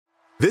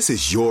This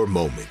is your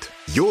moment,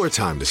 your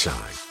time to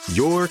shine,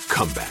 your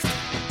comeback.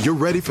 You're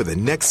ready for the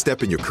next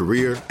step in your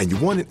career, and you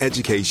want an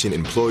education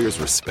employers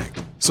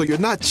respect. So you're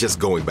not just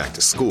going back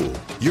to school,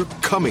 you're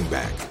coming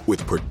back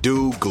with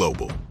Purdue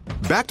Global.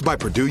 Backed by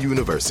Purdue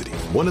University,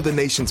 one of the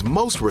nation's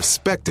most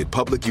respected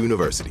public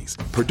universities,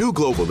 Purdue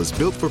Global is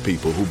built for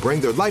people who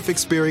bring their life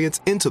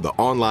experience into the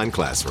online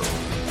classroom.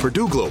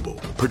 Purdue Global,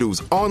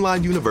 Purdue's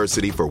online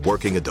university for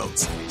working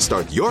adults.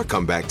 Start your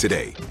comeback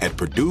today at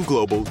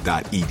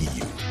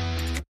purdueglobal.edu.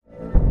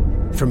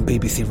 From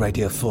BBC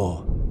Radio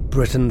 4,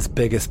 Britain's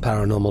biggest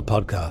paranormal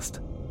podcast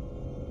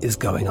is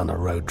going on a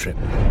road trip.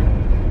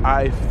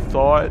 I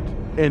thought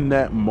in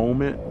that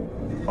moment,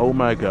 oh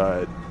my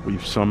God,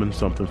 we've summoned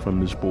something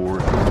from this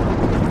board.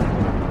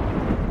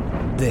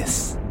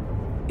 This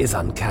is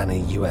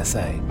Uncanny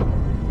USA.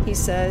 He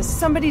says,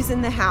 somebody's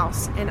in the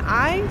house, and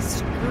I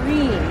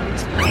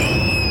screamed.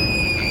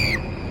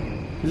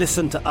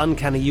 Listen to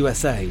Uncanny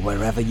USA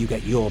wherever you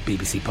get your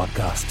BBC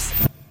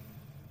podcasts,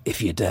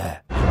 if you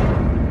dare.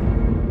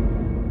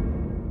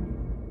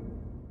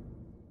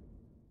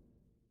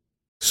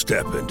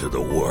 Step into the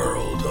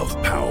world of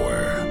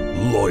power,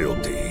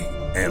 loyalty,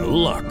 and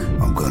luck.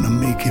 I'm gonna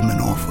make him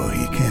an offer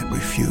he can't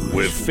refuse.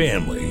 With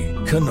family,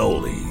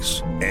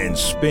 cannolis, and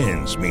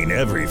spins mean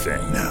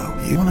everything. Now,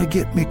 you wanna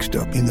get mixed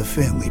up in the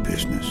family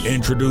business.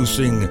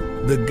 Introducing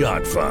The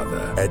Godfather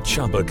at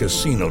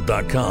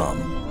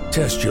ChumbaCasino.com.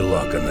 Test your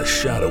luck in the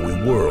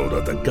shadowy world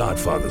of The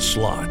Godfather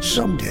slot.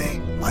 Someday,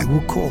 I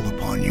will call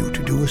upon you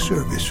to do a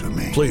service for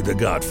me. Play The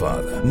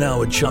Godfather,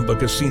 now at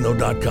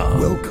ChumbaCasino.com.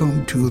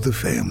 Welcome to the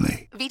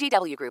family.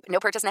 VGW Group. No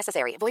purchase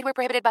necessary. Void where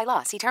prohibited by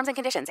law. See terms and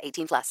conditions.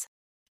 18+.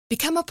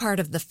 Become a part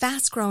of the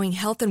fast-growing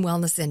health and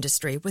wellness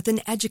industry with an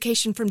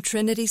education from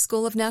Trinity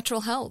School of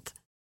Natural Health.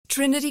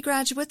 Trinity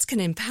graduates can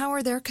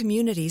empower their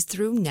communities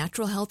through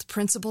natural health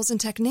principles and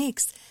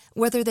techniques,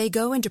 whether they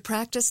go into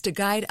practice to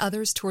guide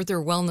others toward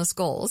their wellness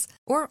goals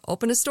or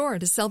open a store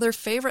to sell their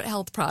favorite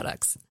health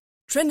products.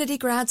 Trinity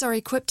grads are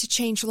equipped to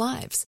change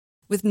lives.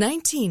 With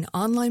 19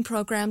 online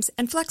programs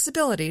and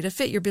flexibility to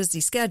fit your busy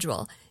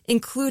schedule,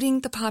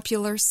 including the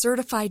popular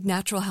Certified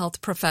Natural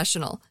Health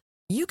Professional,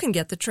 you can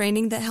get the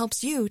training that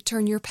helps you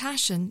turn your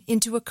passion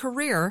into a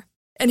career.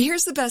 And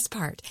here's the best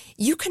part.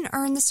 You can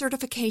earn the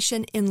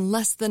certification in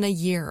less than a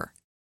year.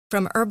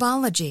 From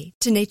herbology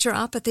to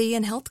naturopathy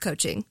and health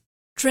coaching,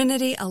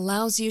 Trinity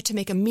allows you to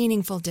make a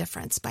meaningful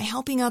difference by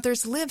helping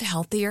others live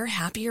healthier,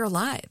 happier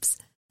lives.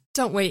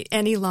 Don't wait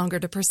any longer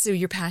to pursue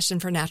your passion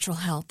for natural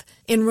health.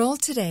 Enroll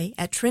today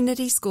at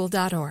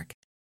trinityschool.org.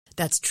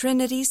 That's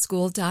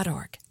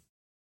trinityschool.org.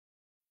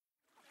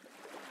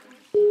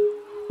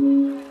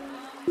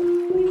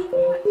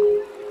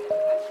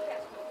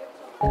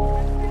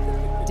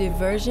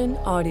 Diversion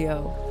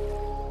Audio.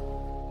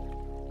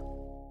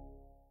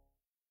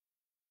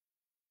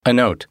 A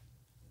note.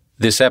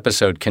 This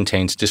episode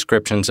contains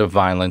descriptions of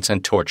violence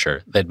and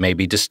torture that may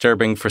be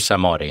disturbing for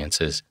some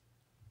audiences.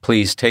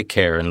 Please take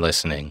care in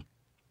listening.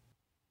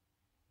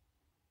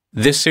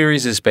 This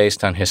series is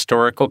based on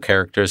historical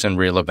characters and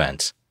real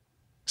events.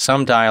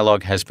 Some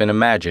dialogue has been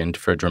imagined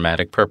for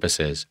dramatic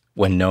purposes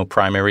when no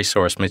primary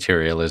source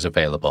material is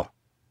available.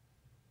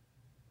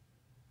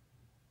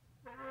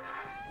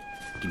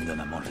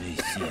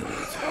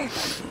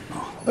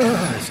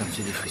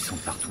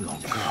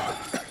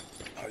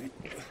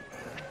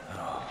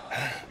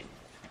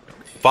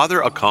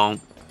 Father Acon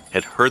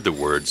had heard the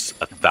words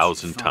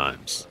 1,000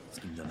 times.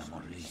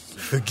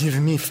 Forgive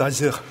me,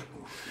 Father,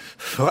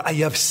 for I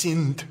have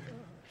sinned.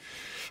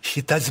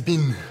 It has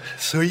been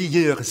 3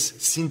 years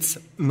since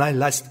my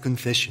last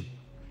confession.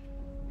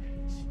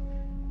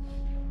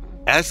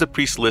 As the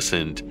priest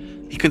listened,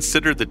 he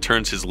considered the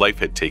turns his life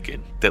had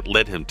taken that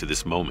led him to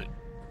this moment.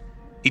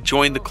 He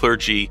joined the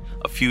clergy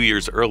a few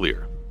years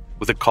earlier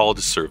with a call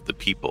to serve the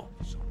people.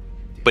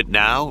 But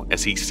now,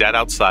 as he sat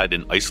outside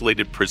an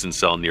isolated prison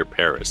cell near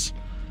Paris,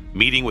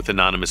 meeting with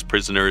anonymous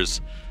prisoners,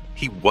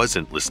 he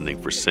wasn't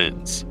listening for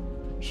sins.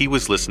 He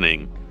was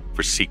listening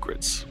for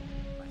secrets.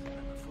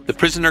 The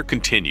prisoner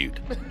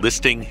continued,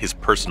 listing his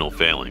personal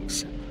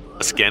failings: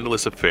 a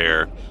scandalous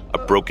affair, a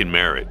broken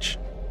marriage,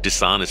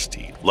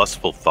 dishonesty,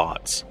 lustful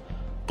thoughts.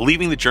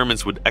 Believing the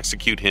Germans would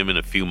execute him in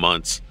a few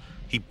months,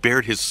 he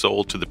bared his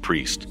soul to the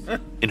priest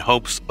in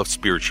hopes of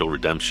spiritual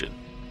redemption.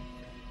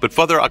 But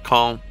Father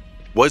Acon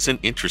wasn't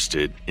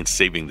interested in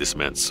saving this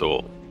man's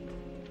soul.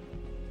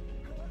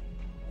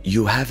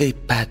 You have a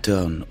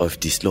pattern of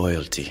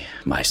disloyalty,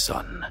 my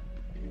son.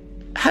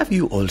 Have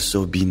you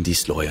also been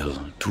disloyal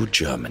to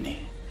Germany?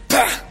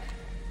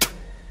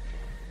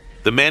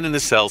 The man in the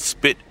cell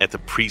spit at the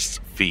priest's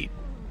feet,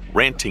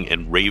 ranting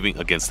and raving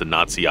against the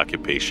Nazi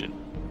occupation.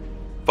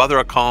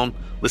 Father Acon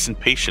listened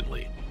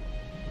patiently.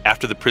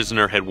 After the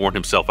prisoner had worn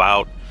himself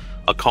out,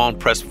 Acon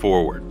pressed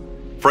forward,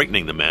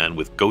 frightening the man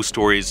with ghost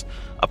stories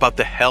about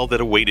the hell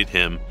that awaited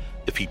him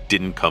if he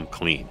didn't come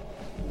clean.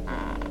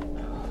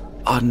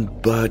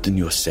 Unburden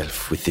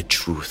yourself with the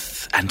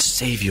truth and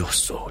save your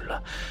soul.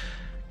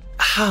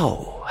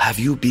 How have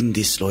you been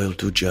disloyal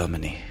to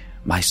Germany,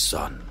 my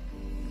son?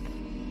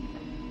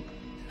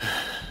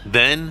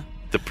 Then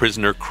the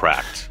prisoner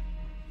cracked.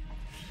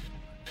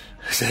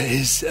 There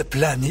is a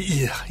plan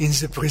here in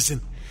the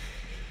prison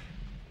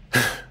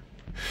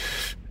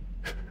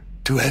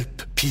to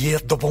help Pierre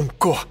de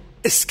Vancourt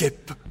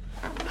escape.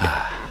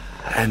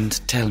 And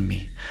tell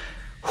me,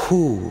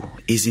 who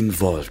is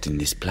involved in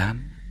this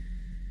plan?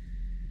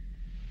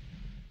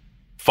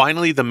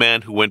 Finally, the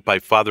man who went by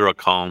Father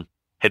Acon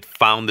had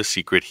found the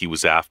secret he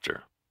was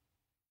after.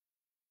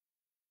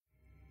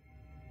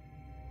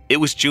 It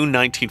was June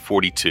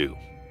 1942,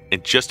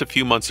 and just a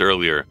few months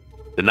earlier,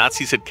 the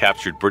Nazis had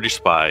captured British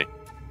spy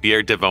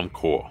Pierre de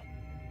Vancourt.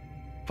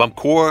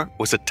 Vancourt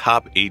was a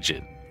top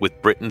agent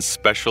with Britain's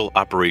Special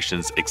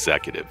Operations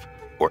Executive,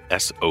 or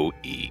SOE.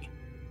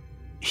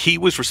 He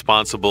was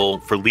responsible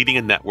for leading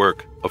a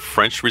network of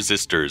French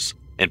resistors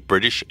and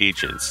British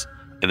agents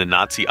in the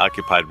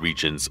Nazi-occupied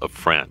regions of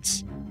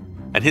France,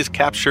 and his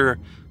capture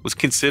was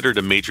considered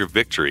a major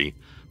victory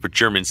for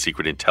German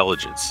secret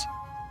intelligence.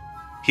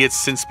 He had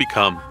since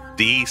become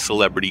the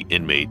celebrity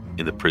inmate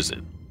in the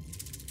prison.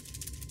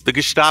 The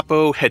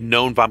Gestapo had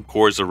known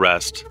Vancourt's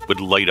arrest would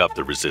light up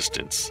the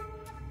resistance.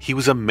 He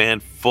was a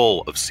man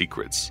full of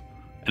secrets,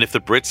 and if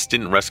the Brits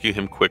didn't rescue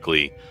him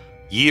quickly,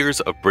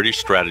 years of British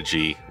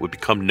strategy would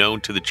become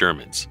known to the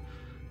Germans,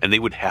 and they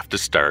would have to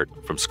start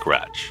from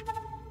scratch.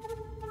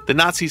 The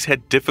Nazis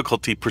had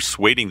difficulty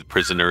persuading the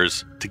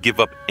prisoners to give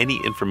up any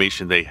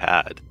information they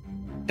had,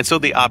 and so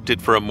they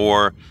opted for a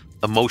more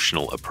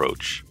emotional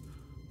approach.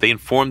 They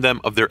informed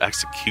them of their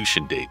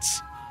execution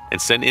dates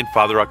and sent in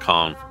Father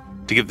Acon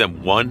to give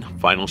them one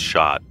final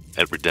shot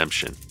at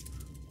redemption.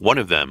 One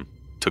of them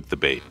took the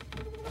bait.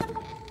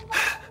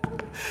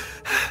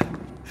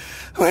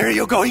 Where are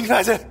you going,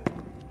 Father?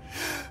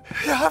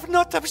 You have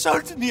not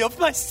absolved me of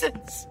my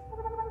sins.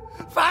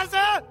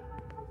 Father!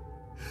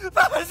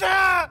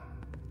 Father!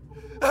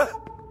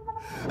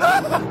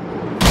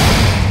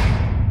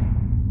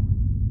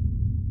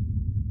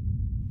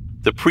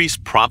 The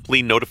priest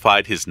promptly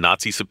notified his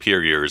Nazi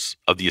superiors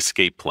of the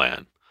escape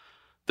plan.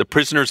 The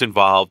prisoners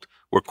involved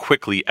were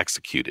quickly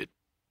executed.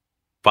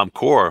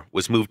 Vancourt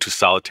was moved to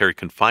solitary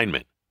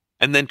confinement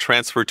and then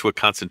transferred to a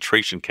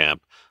concentration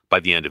camp by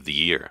the end of the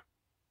year.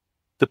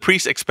 The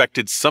priest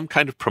expected some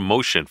kind of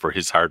promotion for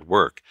his hard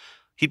work.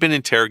 He'd been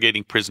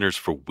interrogating prisoners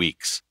for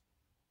weeks.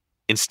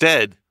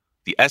 Instead,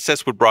 the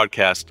SS would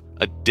broadcast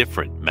a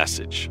different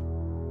message.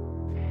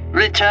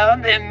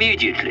 Return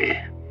immediately.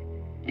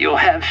 You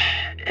have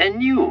a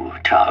new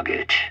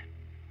target.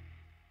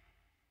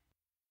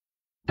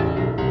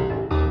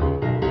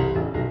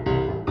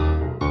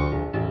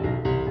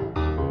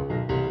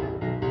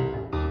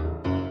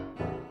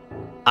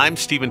 I'm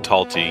Stephen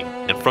Talty,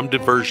 and from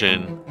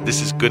Diversion,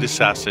 this is Good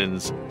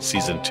Assassins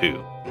Season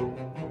 2.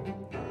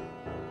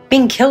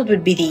 Being killed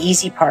would be the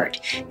easy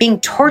part. Being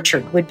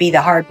tortured would be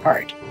the hard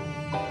part.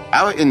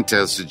 Our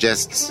intel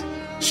suggests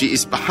she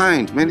is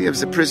behind many of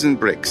the prison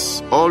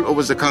breaks all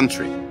over the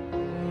country.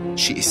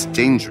 She is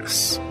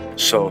dangerous.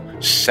 So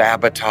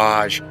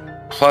sabotage,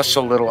 plus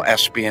a little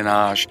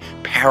espionage,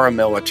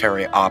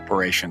 paramilitary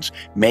operations,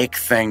 make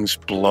things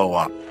blow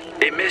up.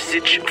 A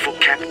message for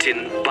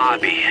Captain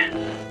Barbie.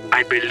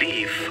 I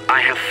believe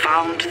I have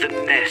found the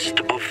nest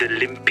of the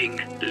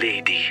limping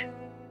lady.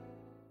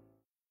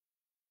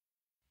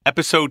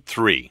 Episode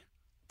 3,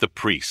 The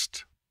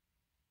Priest.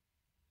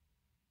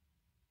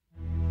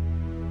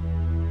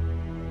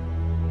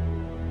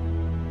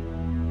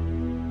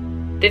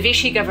 The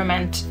Vichy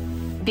government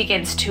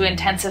begins to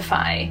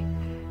intensify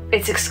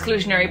its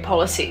exclusionary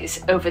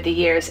policies over the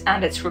years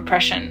and its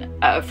repression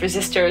of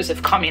resistors,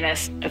 of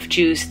communists, of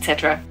Jews,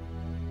 etc.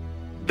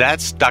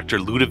 That's Dr.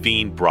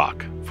 Ludivine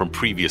Brock from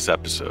previous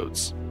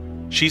episodes.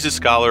 She's a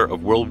scholar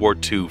of World War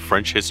II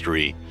French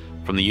history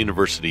from the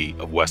University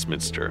of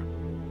Westminster.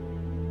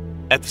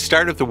 At the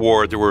start of the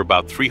war, there were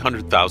about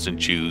 300,000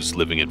 Jews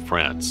living in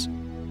France.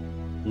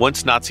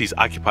 Once Nazis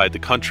occupied the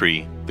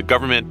country, the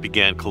government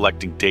began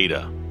collecting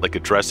data, like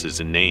addresses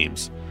and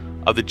names,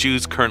 of the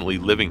Jews currently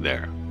living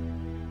there.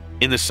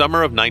 In the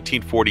summer of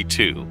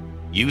 1942,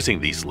 using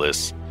these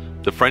lists,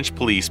 the French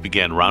police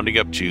began rounding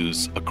up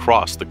Jews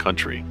across the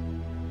country.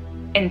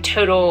 In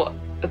total,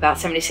 about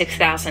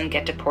 76,000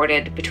 get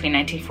deported between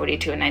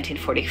 1942 and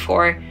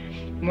 1944.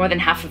 More than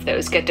half of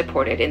those get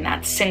deported in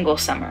that single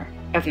summer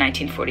of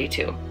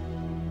 1942.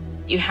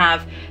 You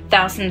have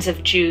thousands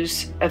of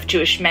Jews, of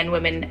Jewish men,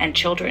 women, and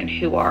children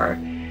who are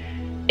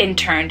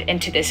interned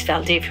into this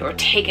Veldiv, who are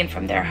taken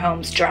from their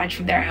homes, dragged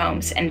from their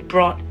homes, and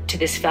brought to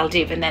this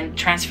Veldiv and then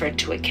transferred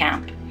to a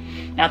camp.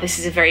 Now, this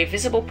is a very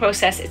visible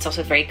process. It's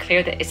also very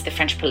clear that it's the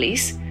French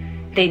police.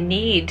 They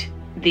need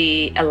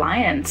the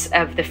alliance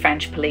of the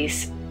French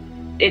police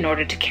in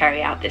order to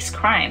carry out this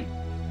crime.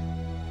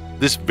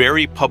 This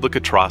very public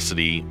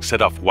atrocity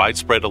set off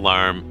widespread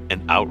alarm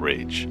and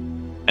outrage.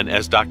 And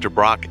as Dr.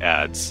 Brock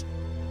adds,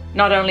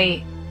 not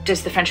only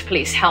does the French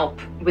police help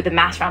with the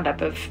mass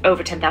roundup of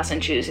over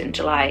 10,000 Jews in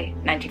July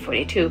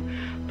 1942,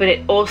 but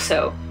it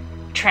also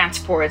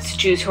transports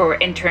Jews who are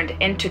interned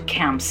into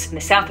camps in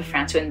the south of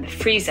France, in the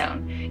free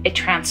zone. It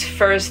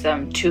transfers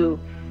them to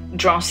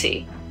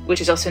Drancy,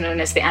 which is also known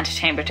as the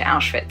antechamber to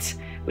Auschwitz,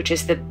 which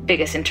is the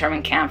biggest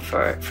internment camp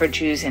for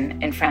Jews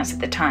in France at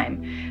the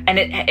time. And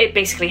it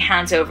basically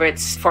hands over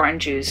its foreign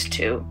Jews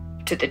to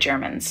the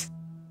Germans.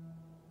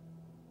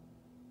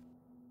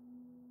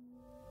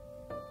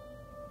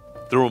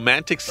 The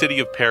romantic city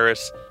of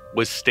Paris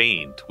was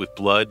stained with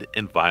blood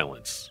and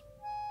violence.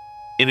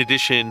 In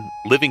addition,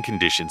 living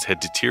conditions had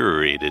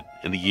deteriorated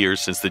in the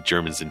years since the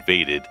Germans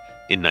invaded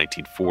in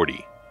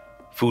 1940.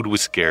 Food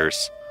was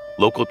scarce,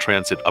 local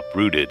transit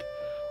uprooted,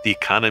 the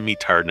economy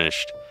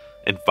tarnished,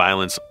 and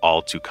violence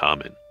all too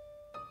common.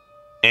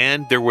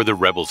 And there were the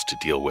rebels to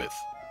deal with.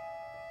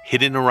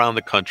 Hidden around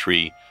the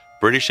country,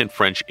 British and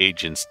French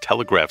agents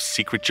telegraphed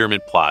secret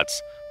German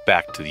plots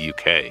back to the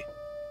UK,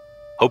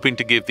 hoping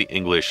to give the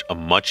English a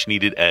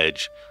much-needed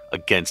edge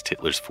against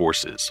Hitler's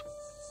forces.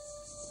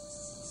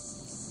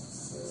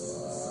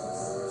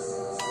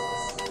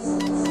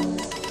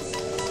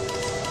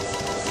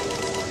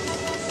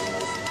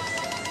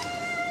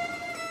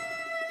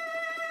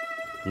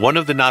 One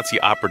of the Nazi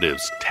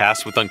operatives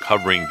tasked with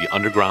uncovering the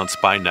underground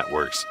spy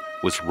networks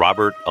was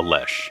Robert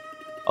Alesch,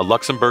 a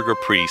Luxembourger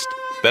priest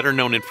better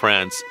known in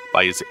France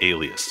by his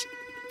alias,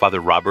 Father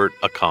Robert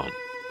Acon.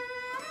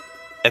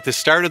 At the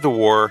start of the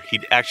war,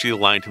 he'd actually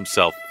aligned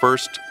himself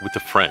first with the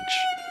French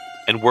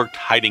and worked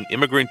hiding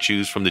immigrant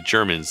Jews from the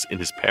Germans in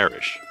his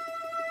parish.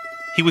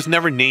 He was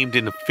never named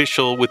an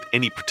official with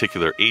any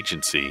particular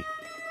agency,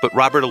 but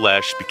Robert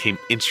Alesch became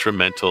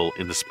instrumental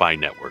in the spy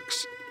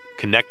networks,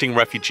 connecting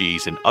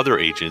refugees and other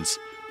agents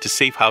to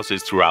safe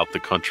houses throughout the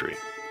country.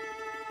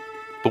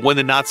 But when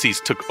the Nazis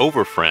took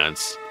over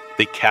France,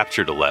 they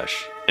captured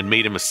Alesch and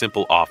made him a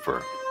simple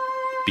offer: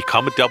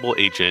 become a double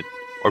agent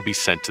or be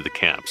sent to the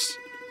camps.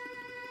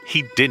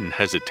 He didn't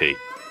hesitate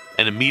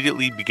and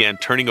immediately began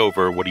turning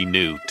over what he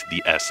knew to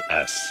the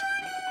SS.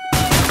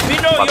 We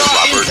know you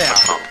are in there.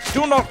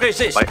 Do not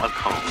resist. By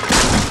Acon.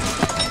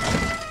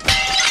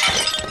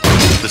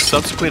 The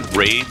subsequent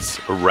raids,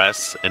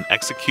 arrests, and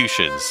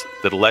executions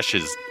that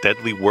Alesch's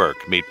deadly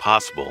work made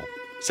possible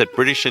set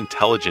British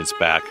intelligence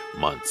back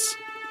months.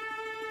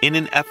 In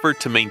an effort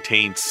to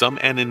maintain some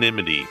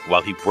anonymity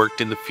while he worked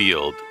in the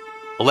field,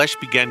 Alesch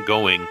began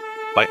going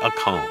by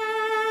Acon.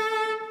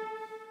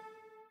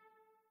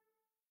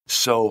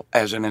 So,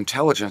 as an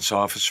intelligence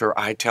officer,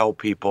 I tell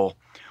people,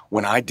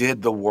 when I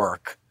did the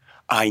work,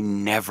 I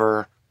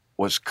never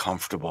was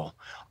comfortable.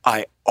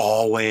 I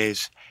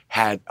always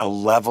had a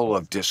level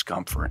of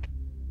discomfort.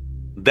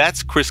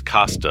 That's Chris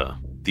Costa,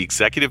 the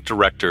executive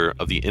director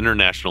of the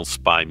International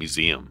Spy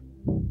Museum.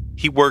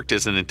 He worked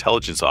as an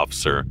intelligence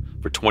officer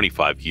for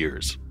 25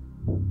 years.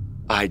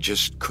 I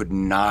just could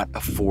not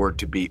afford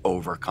to be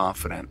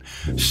overconfident.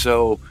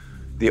 So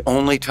the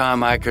only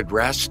time I could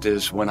rest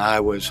is when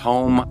I was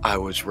home, I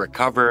was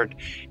recovered,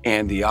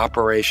 and the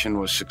operation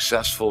was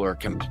successful or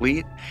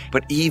complete.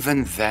 But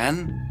even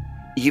then,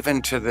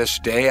 even to this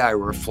day, I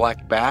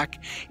reflect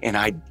back and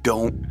I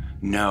don't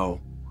know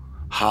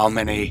how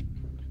many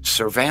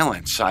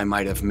surveillance I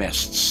might have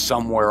missed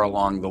somewhere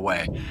along the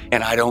way.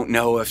 And I don't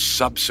know if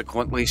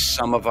subsequently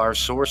some of our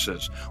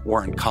sources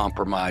weren't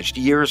compromised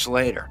years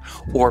later,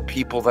 or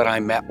people that I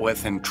met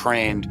with and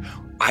trained.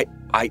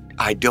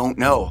 I don't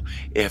know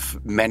if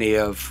many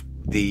of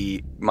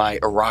my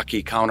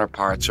Iraqi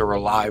counterparts are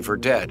alive or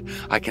dead.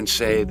 I can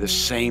say the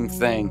same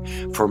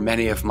thing for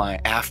many of my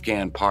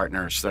Afghan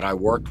partners that I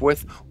worked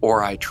with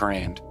or I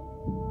trained.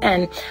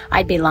 And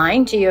I'd be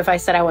lying to you if I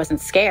said I wasn't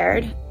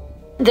scared.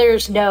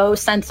 There's no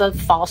sense of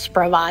false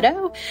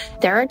bravado.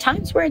 There are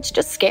times where it's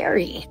just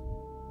scary.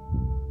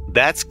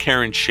 That's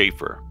Karen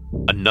Schaefer,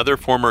 another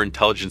former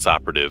intelligence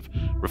operative,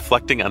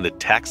 reflecting on the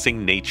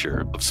taxing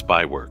nature of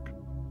spy work.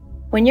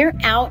 When you're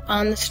out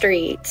on the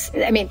streets,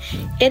 I mean,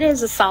 it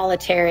is a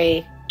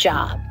solitary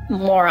job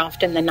more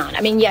often than not.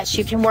 I mean, yes,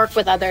 you can work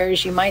with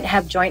others, you might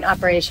have joint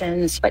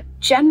operations, but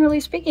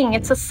generally speaking,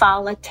 it's a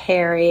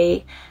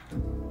solitary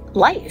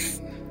life.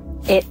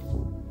 It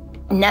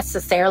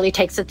necessarily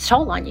takes its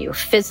toll on you,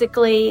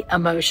 physically,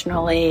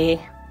 emotionally,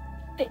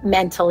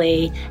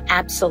 mentally,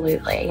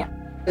 absolutely.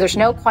 There's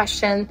no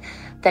question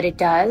that it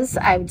does.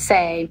 I would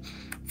say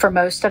for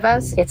most of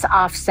us, it's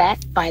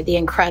offset by the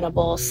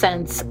incredible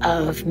sense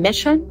of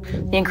mission,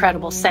 the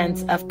incredible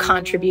sense of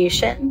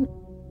contribution.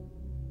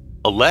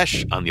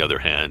 Alesch, on the other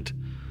hand,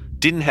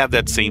 didn't have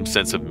that same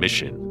sense of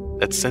mission,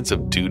 that sense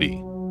of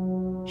duty.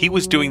 He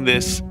was doing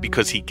this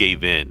because he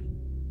gave in.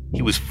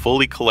 He was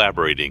fully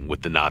collaborating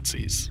with the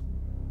Nazis.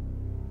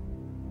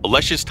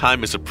 Alesch's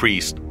time as a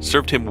priest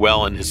served him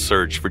well in his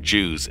search for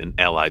Jews and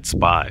Allied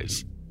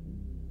spies.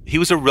 He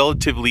was a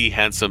relatively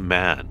handsome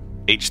man,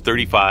 aged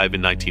 35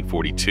 in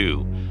 1942,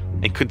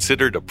 and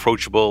considered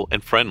approachable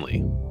and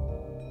friendly.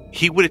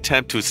 He would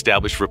attempt to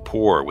establish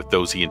rapport with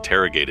those he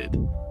interrogated,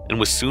 and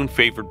was soon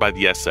favored by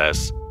the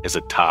SS as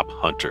a top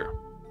hunter.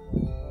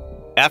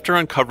 After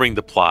uncovering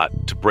the plot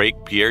to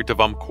break Pierre de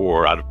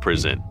Valmcourt out of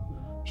prison,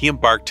 he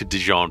embarked to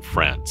Dijon,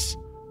 France,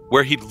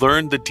 where he'd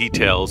learned the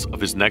details of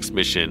his next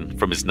mission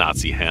from his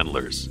Nazi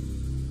handlers.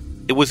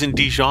 It was in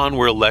Dijon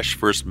where Alesch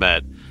first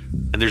met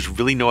and there's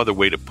really no other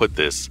way to put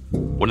this,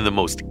 one of the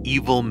most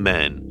evil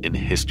men in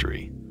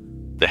history,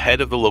 the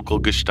head of the local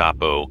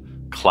Gestapo,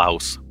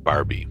 Klaus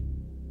Barbie.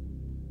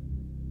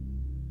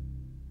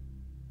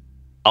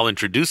 I'll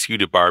introduce you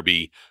to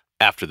Barbie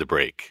after the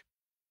break.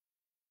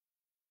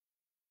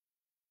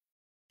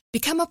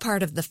 Become a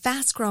part of the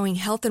fast-growing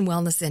health and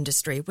wellness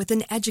industry with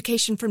an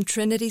education from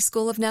Trinity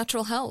School of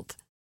Natural Health.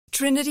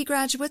 Trinity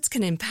graduates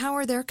can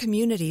empower their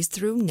communities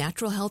through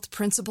natural health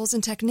principles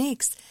and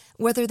techniques,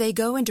 whether they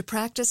go into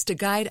practice to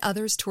guide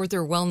others toward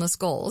their wellness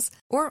goals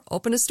or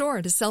open a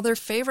store to sell their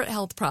favorite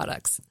health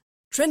products.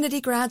 Trinity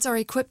grads are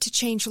equipped to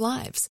change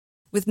lives.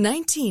 With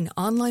 19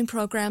 online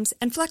programs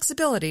and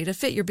flexibility to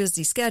fit your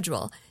busy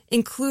schedule,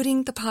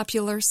 including the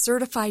popular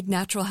Certified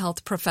Natural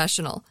Health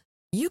Professional,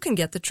 you can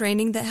get the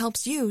training that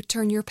helps you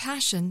turn your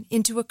passion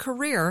into a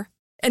career.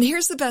 And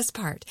here's the best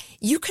part.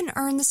 You can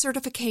earn the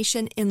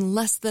certification in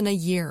less than a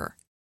year.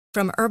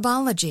 From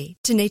herbology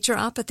to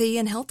naturopathy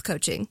and health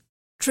coaching,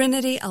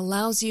 Trinity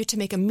allows you to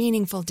make a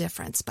meaningful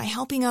difference by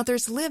helping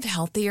others live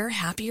healthier,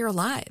 happier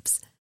lives.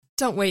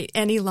 Don't wait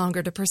any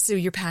longer to pursue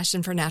your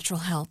passion for natural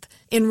health.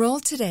 Enroll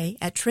today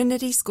at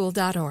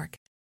trinityschool.org.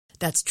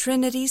 That's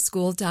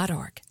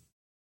trinityschool.org.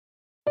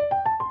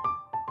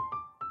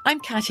 I'm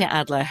Katya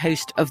Adler,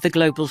 host of The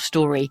Global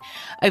Story.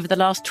 Over the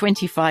last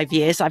 25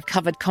 years, I've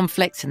covered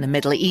conflicts in the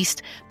Middle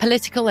East,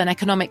 political and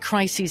economic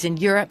crises in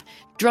Europe,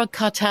 drug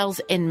cartels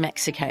in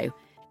Mexico.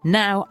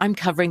 Now I'm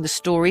covering the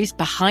stories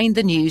behind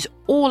the news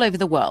all over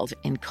the world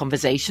in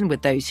conversation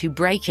with those who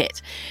break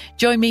it.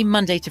 Join me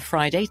Monday to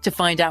Friday to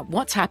find out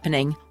what's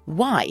happening,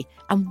 why,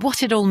 and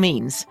what it all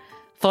means.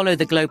 Follow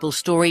The Global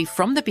Story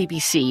from the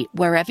BBC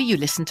wherever you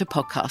listen to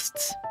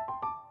podcasts.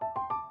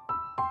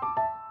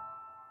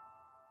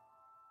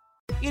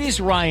 It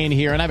is Ryan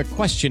here, and I have a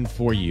question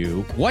for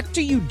you. What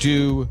do you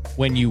do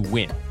when you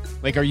win?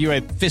 Like, are you a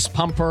fist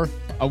pumper,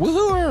 a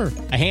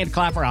woohooer, a hand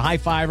clapper, a high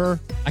fiver?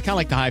 I kind of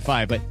like the high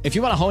five, but if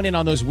you want to hone in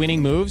on those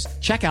winning moves,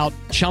 check out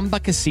Chumba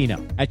Casino.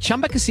 At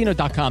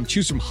ChumbaCasino.com,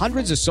 choose from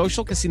hundreds of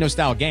social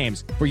casino-style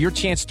games for your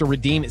chance to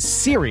redeem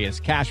serious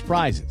cash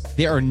prizes.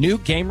 There are new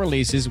game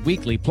releases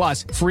weekly,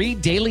 plus free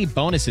daily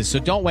bonuses, so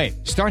don't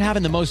wait. Start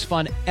having the most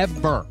fun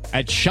ever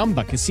at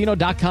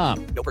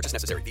ChumbaCasino.com. No purchase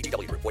necessary.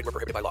 VGW. Void where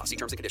prohibited by law. See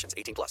terms and conditions.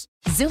 18+.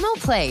 Xumo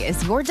Play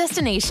is your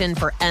destination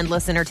for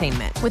endless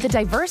entertainment. With a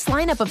diverse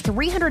lineup of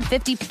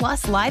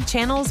 350-plus live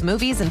channels,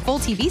 movies, and full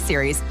TV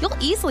series, you'll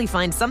easily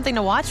find something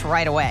to watch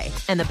right away.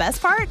 And the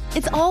best part?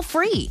 It's all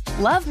free.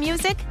 Love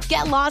music?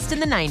 Get lost in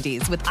the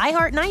 90s with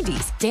iHeart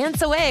 90s.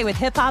 Dance away with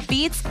hip-hop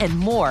beats and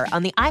more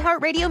on the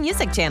iHeartRadio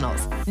music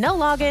channels. No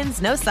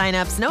logins, no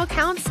signups, no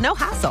accounts, no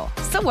hassle.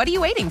 So what are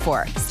you waiting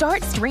for?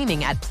 Start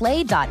streaming at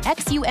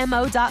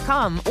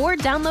play.xumo.com or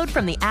download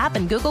from the app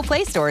and Google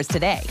Play stores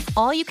today.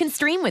 All you can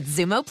stream with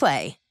Xumo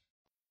Play.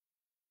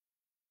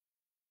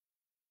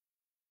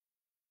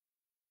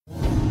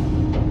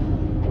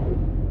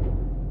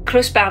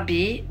 Klaus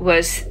Barbie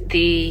was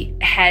the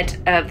head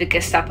of the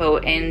Gestapo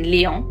in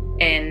Lyon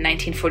in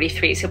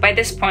 1943. So by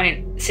this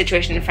point, the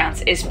situation in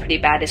France is pretty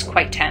bad, is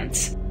quite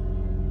tense.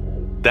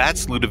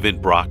 That's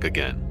Ludovine Brock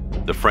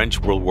again, the French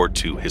World War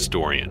II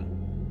historian.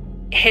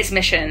 His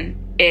mission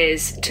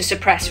is to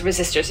suppress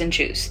resistors and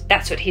Jews.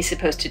 That's what he's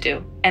supposed to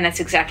do. And that's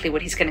exactly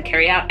what he's going to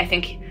carry out. I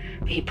think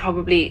he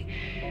probably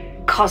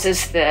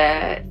causes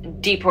the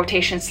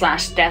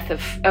deportation/death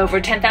of over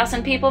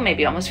 10,000 people,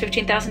 maybe almost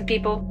 15,000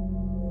 people.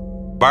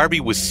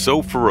 Barbie was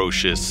so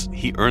ferocious,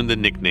 he earned the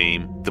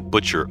nickname the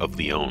Butcher of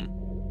Lyon.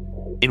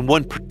 In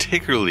one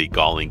particularly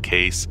galling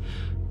case,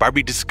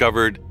 Barbie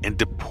discovered and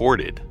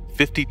deported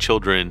 50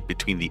 children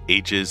between the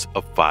ages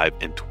of 5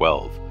 and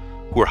 12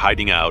 who were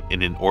hiding out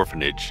in an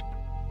orphanage.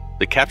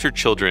 The captured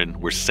children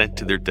were sent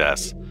to their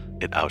deaths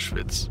at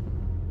Auschwitz.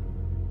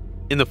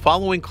 In the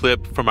following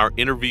clip from our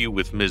interview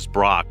with Ms.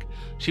 Brock,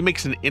 she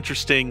makes an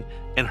interesting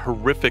and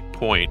horrific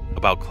point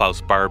about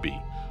Klaus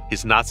Barbie,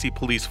 his Nazi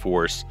police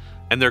force,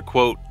 and their,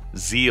 quote,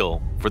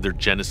 zeal for their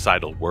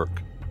genocidal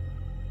work.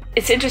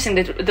 It's interesting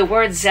that the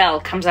word zeal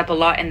comes up a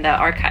lot in the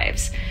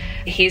archives.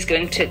 He's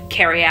going to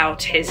carry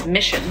out his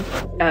mission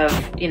of,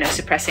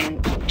 suppressing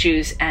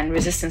Jews and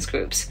resistance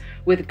groups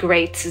with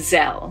great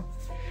zeal.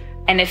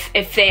 And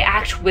if they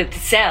act with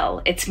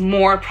zeal, it's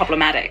more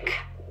problematic.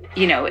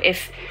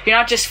 If you're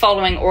not just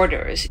following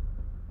orders.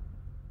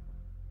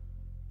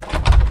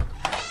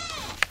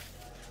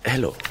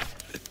 Hello,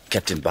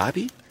 Captain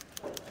Barbie?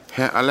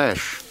 Herr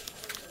Alesch.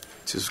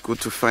 It is good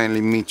to finally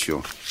meet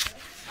you.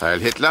 Heil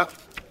Hitler.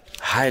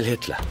 Heil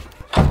Hitler.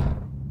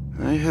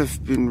 I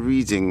have been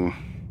reading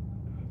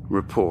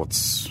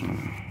reports.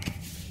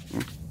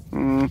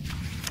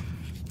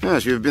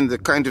 Yes, you have been the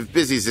kind of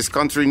busy this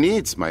country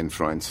needs, mein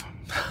Freund.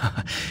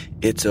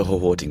 It's a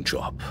rewarding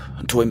job,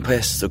 to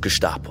impress the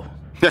Gestapo.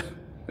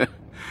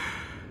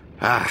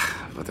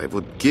 What I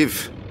would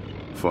give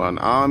for an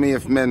army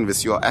of men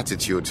with your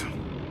attitude.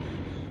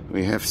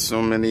 We have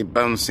so many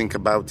bouncing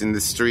about in the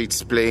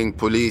streets playing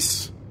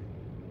police.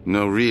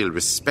 No real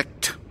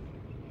respect.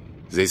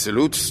 They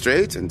salute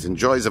straight and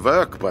enjoy the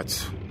work,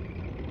 but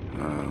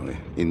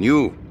in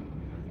you,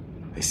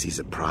 I see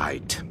the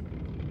pride.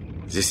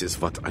 This is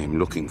what I am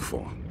looking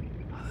for.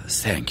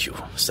 Thank you,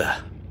 sir.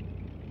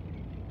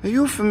 Are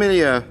you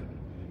familiar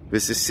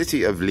with the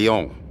city of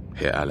Lyon,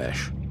 Herr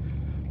Alesh?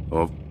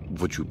 Or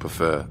would you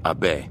prefer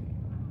Abbé?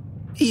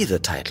 Either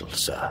title,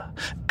 sir.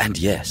 And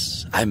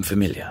yes, I'm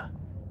familiar.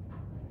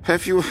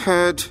 Have you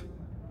heard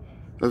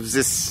of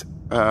this,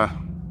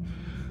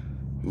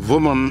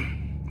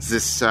 woman,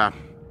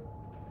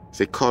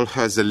 they call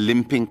her the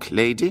Limping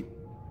Lady?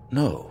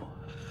 No,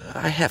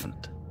 I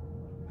haven't.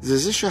 The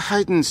Sicher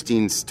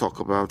Heidensteins talk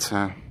about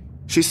her.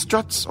 She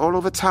struts all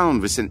over town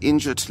with an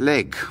injured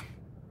leg.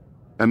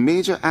 A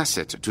major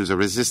asset to the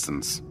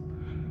resistance.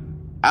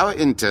 Our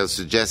intel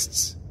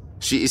suggests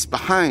she is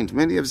behind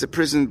many of the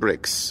prison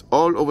breaks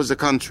all over the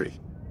country.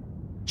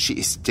 She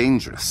is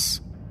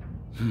dangerous.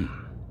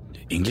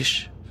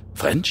 English?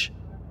 French?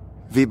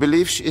 We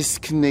believe she is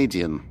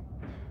Canadian,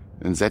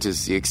 and that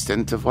is the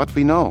extent of what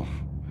we know.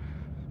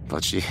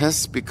 But she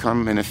has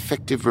become an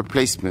effective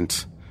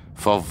replacement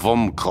for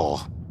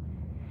Vomkor,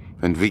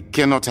 and we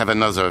cannot have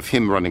another of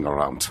him running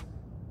around.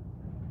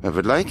 I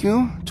would like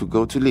you to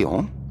go to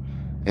Lyon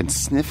and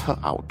sniff her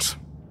out.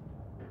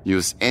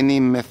 Use any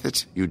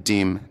method you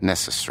deem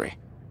necessary.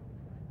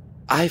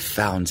 I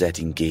found that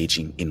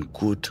engaging in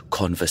good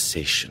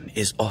conversation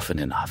is often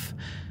enough.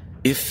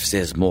 If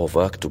there's more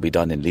work to be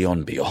done in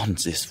Lyon beyond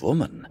this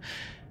woman,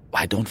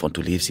 I don't want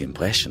to leave the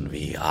impression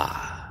we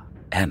are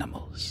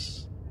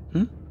animals.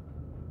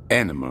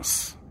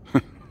 Animals?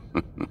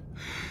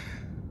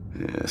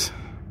 Yes.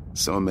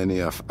 So many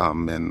of our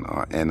men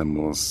are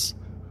animals.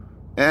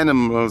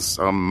 Animals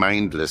are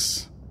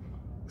mindless.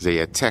 They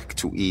attack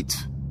to eat,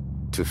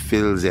 to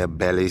fill their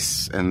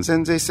bellies, and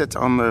then they set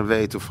on their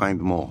way to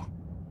find more.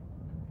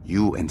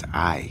 You and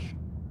I,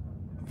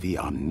 we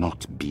are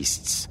not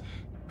beasts.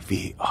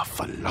 We are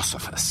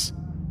philosophers,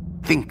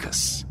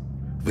 thinkers,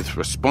 with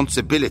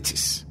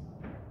responsibilities.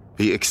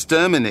 We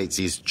exterminate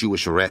these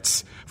Jewish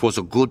rats for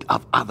the good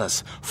of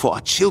others, for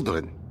our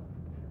children.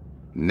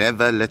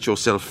 Never let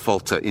yourself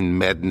falter in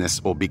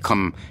madness or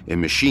become a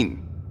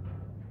machine.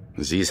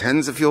 These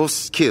hands of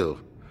yours kill,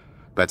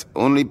 but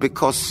only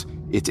because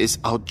it is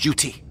our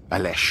duty,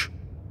 Alesh.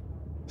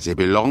 They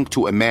belong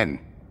to a man,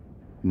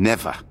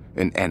 never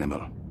an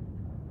animal.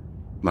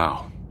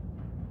 Now,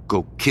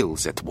 go kill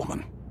that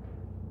woman.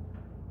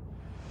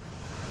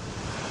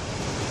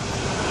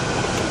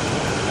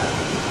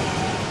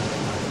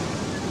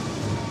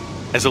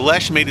 As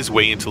Alesh made his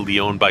way into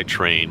Lyon by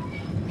train,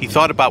 he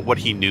thought about what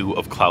he knew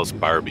of Klaus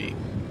Barbie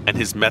and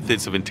his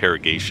methods of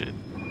interrogation.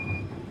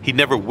 He'd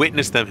never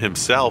witnessed them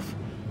himself,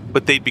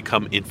 but they'd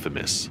become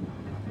infamous.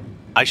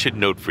 I should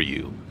note for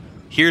you,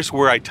 here's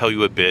where I tell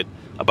you a bit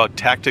about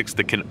tactics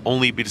that can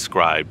only be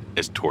described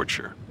as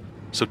torture.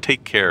 So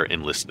take care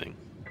in listening.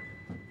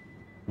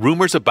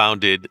 Rumors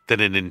abounded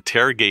that an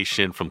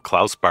interrogation from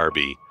Klaus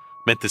Barbie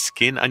meant the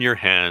skin on your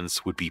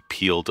hands would be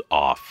peeled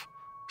off,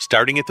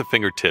 starting at the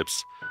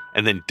fingertips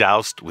and then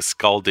doused with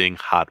scalding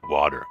hot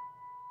water.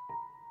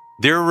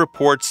 There are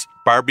reports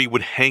Barbie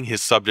would hang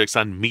his subjects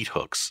on meat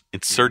hooks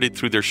inserted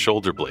through their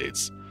shoulder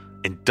blades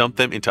and dump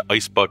them into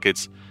ice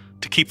buckets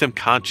to keep them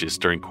conscious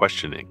during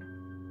questioning.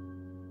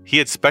 He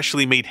had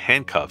specially made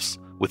handcuffs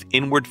with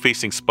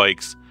inward-facing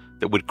spikes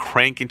that would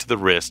crank into the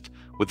wrist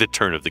with the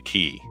turn of the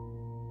key.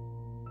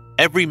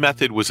 Every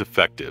method was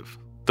effective,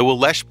 though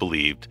Alesh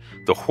believed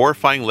the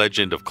horrifying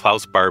legend of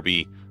Klaus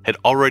Barbie had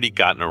already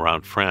gotten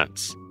around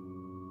France.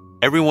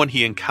 Everyone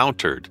he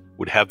encountered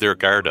would have their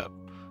guard up,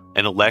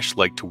 and Alesh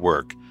liked to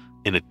work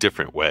in a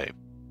different way.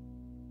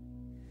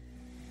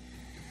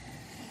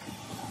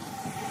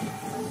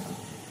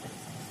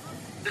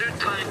 Le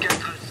train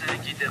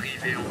 4-5 est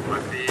arrivé en voie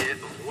B,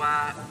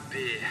 voie B.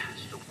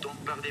 Sortons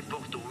par les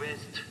portes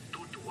ouest,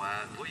 tout droit.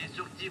 Veuillez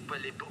sortir par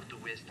les portes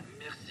ouest.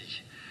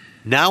 Merci.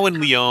 Now in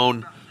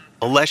Lyon,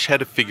 Alesh had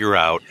to figure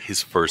out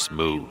his first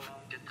move.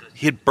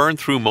 He had burned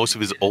through most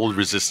of his old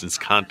resistance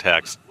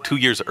contacts 2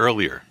 years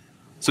earlier,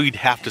 so he'd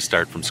have to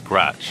start from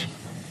scratch.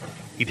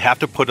 He'd have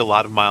to put a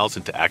lot of miles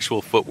into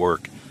actual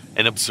footwork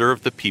and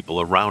observe the people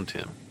around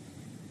him.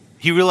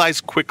 He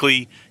realized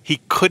quickly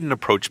he couldn't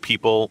approach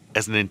people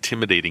as an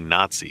intimidating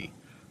Nazi.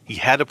 He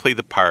had to play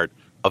the part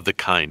of the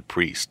kind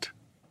priest.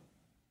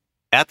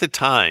 At the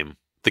time,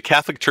 the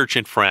Catholic Church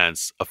in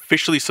France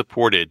officially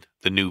supported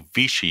the new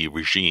Vichy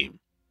regime.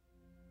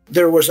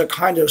 There was a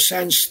kind of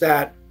sense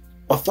that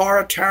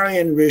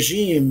authoritarian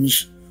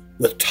regimes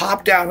with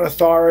top-down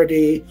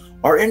authority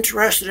are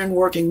interested in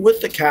working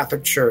with the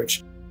Catholic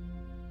Church.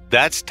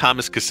 That's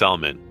Thomas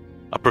Kesselman,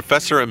 a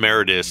professor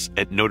emeritus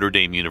at Notre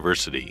Dame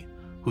University,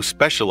 who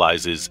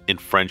specializes in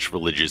French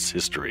religious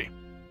history.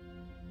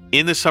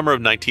 In the summer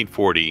of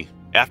 1940,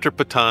 after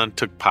Pétain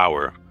took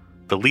power,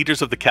 the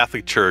leaders of the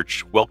Catholic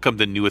Church welcomed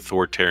the new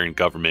authoritarian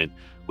government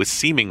with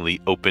seemingly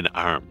open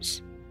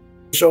arms.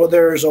 So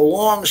there's a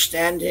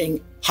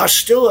long-standing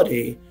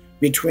hostility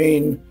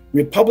between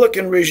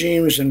Republican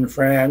regimes in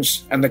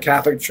France and the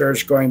Catholic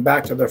Church going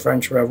back to the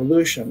French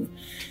Revolution.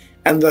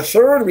 And the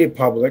Third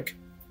Republic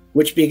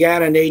which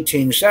began in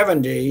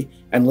 1870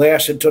 and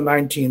lasted till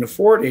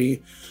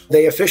 1940,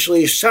 they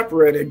officially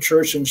separated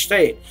church and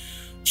state.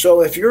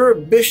 So if you're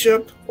a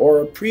bishop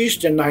or a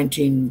priest in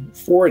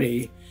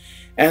 1940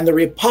 and the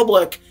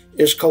republic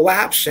is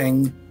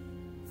collapsing,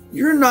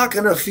 you're not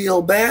going to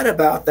feel bad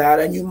about that.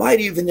 And you might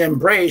even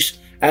embrace,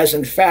 as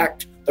in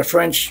fact the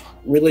French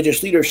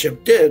religious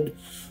leadership did,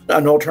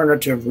 an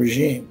alternative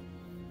regime.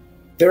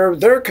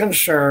 Their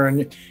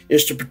concern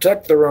is to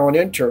protect their own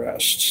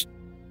interests.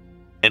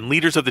 And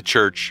leaders of the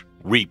church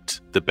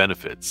reaped the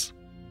benefits.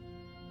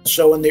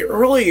 So in the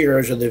early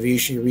years of the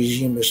Vichy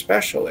regime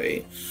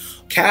especially,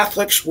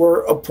 Catholics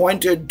were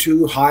appointed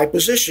to high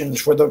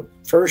positions for the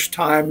first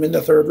time in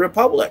the Third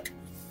Republic.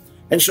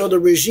 And so the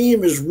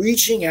regime is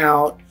reaching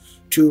out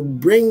to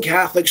bring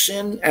Catholics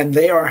in, and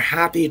they are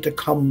happy to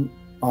come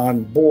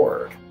on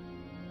board.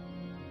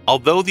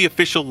 Although the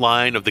official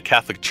line of the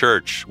Catholic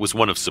Church was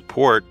one of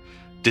support,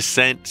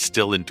 dissent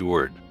still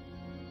endured.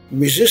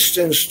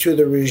 Resistance to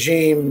the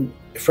regime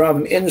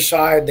from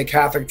inside the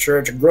Catholic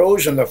Church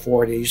grows in the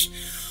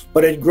 40s,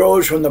 but it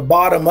grows from the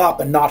bottom up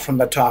and not from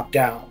the top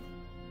down.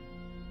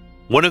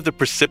 One of the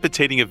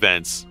precipitating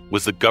events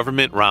was the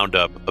government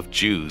roundup of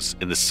Jews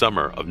in the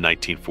summer of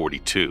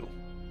 1942.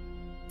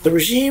 The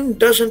regime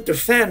doesn't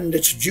defend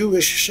its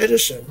Jewish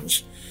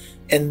citizens,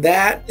 and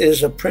that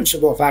is a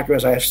principal factor,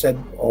 as I have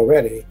said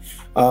already,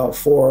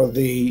 for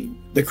the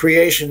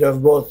creation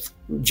of both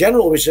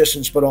general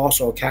resistance but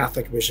also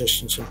Catholic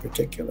resistance in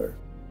particular.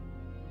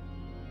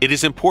 It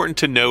is important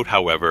to note,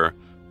 however,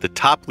 the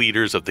top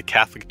leaders of the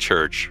Catholic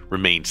Church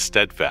remained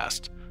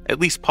steadfast, at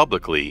least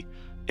publicly,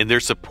 in their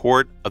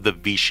support of the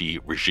Vichy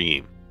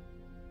regime.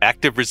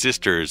 Active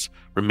resistors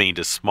remained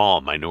a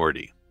small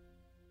minority.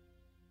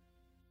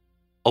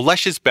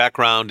 Alesh's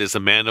background as a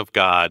man of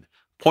God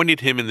pointed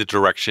him in the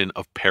direction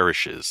of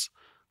parishes,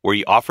 where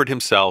he offered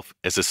himself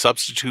as a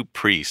substitute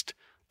priest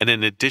and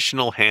an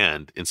additional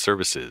hand in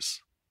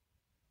services.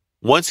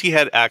 Once he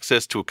had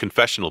access to a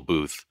confessional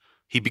booth,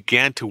 he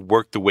began to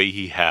work the way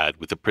he had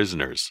with the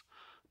prisoners,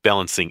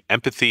 balancing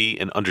empathy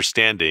and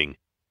understanding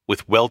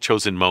with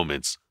well-chosen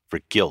moments for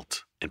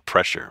guilt and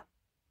pressure.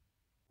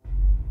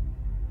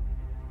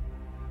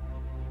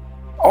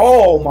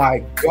 Oh my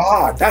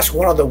God, that's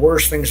one of the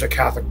worst things a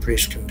Catholic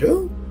priest can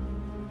do.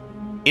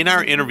 In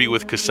our interview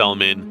with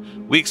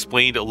Kesselman, we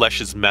explained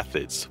Alesh's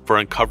methods for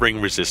uncovering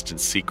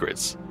resistance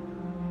secrets.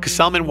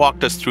 Kesselman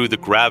walked us through the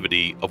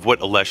gravity of what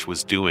Alesh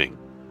was doing,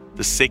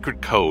 the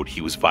sacred code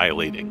he was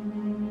violating.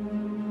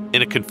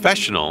 In a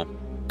confessional,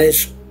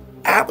 it's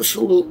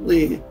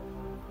absolutely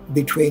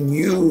between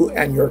you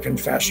and your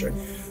confessor.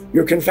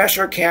 Your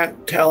confessor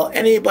can't tell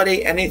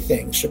anybody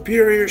anything,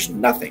 superiors,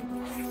 nothing.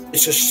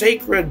 It's a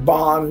sacred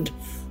bond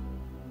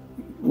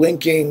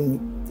linking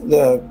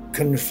the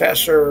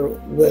confessor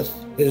with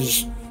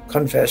his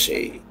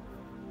confessee.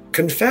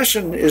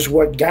 Confession is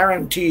what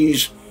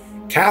guarantees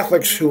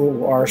Catholics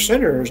who are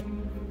sinners,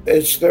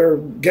 it's their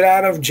get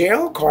out of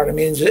jail card. I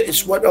mean,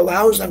 it's what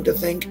allows them to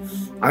think,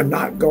 I'm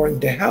not going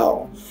to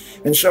hell.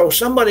 And so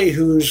somebody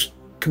who's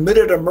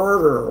committed a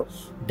murder,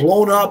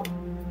 blown up,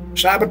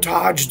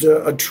 sabotaged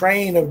a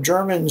train of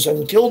Germans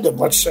and killed them,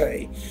 let's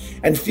say,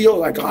 and feel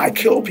like, I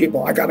killed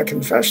people, I got to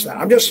confess that.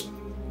 I'm just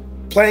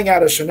playing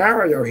out a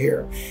scenario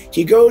here.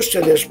 He goes to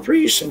this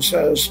priest and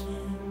says,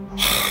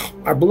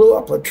 I blew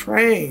up a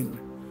train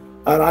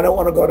and I don't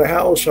want to go to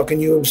hell, so can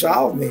you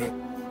absolve me?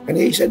 And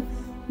he said,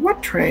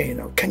 what train?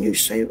 Or can you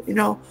say,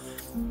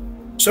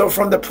 So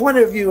from the point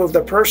of view of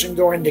the person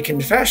going to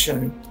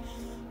confession,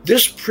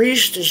 this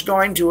priest is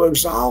going to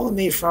absolve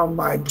me from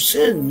my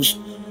sins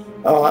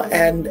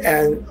and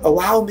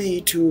allow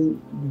me to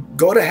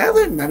go to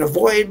heaven and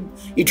avoid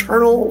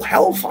eternal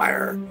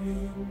hellfire.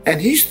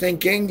 And he's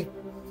thinking,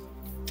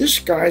 this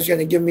guy's going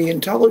to give me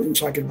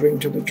intelligence I could bring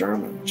to the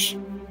Germans.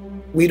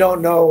 We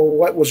don't know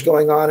what was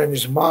going on in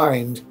his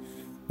mind,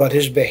 but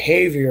his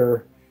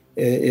behavior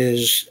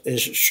is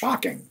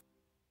shocking.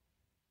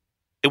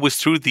 It was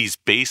through these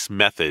base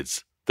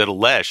methods that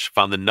Alesh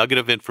found the nugget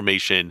of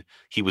information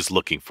he was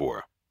looking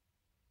for.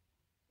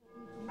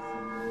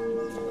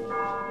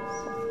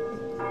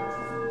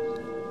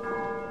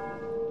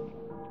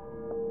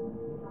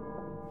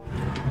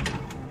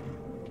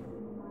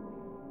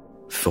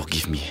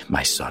 Forgive me,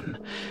 my son,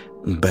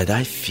 but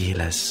I feel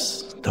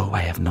as though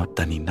I have not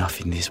done enough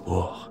in this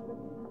war.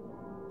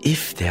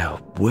 If there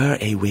were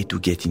a way to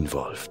get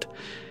involved,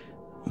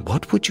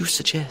 what would you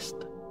suggest?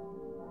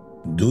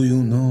 Do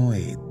you know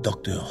a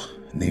doctor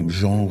named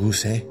Jean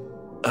Rousset?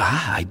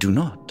 I do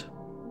not.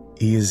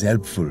 He is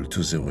helpful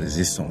to the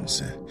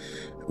resistance.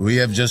 We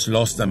have just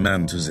lost a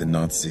man to the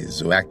Nazis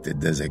who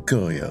acted as a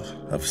courier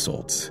of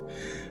sorts.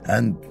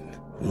 And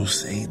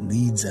Rousset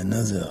needs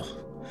another.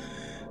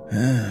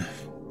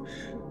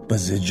 But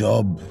the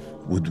job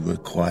would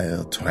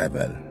require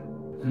travel.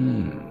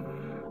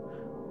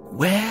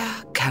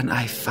 Where can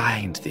I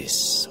find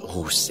this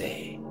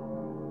Rousset?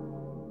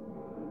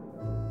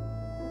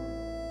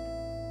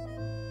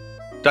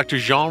 Dr.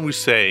 Jean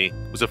Rousset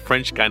was a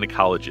French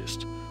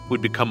gynecologist who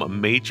had become a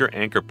major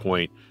anchor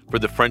point for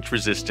the French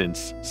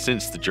resistance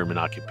since the German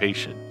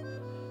occupation.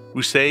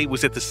 Rousset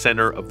was at the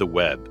center of the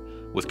web,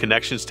 with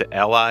connections to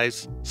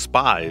allies,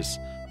 spies,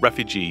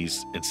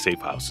 refugees, and safe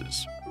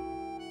houses.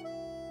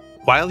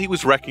 While he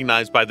was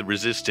recognized by the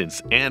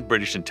resistance and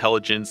British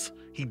intelligence,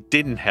 he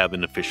didn't have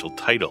an official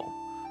title.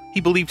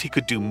 He believed he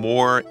could do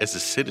more as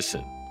a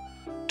citizen.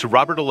 To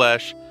Robert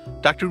Alesch,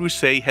 Dr.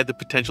 Rousset had the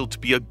potential to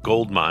be a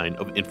goldmine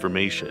of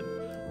information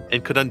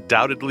and could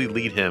undoubtedly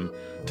lead him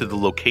to the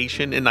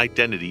location and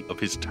identity of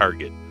his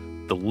target,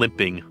 the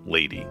limping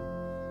lady.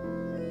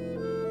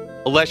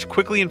 Alesch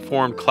quickly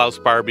informed Klaus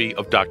Barbie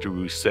of Dr.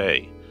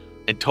 Rousset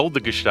and told the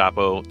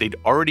Gestapo they'd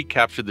already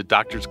captured the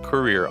doctor's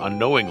courier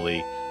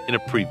unknowingly in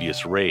a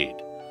previous raid.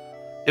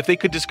 If they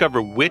could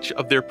discover which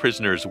of their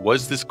prisoners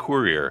was this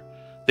courier,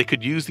 they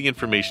could use the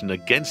information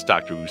against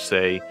Dr.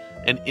 Rousset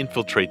and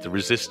infiltrate the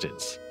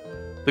resistance.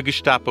 The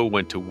Gestapo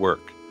went to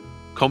work,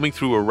 combing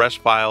through arrest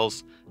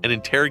files and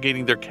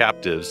interrogating their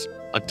captives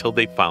until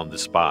they found the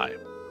spy.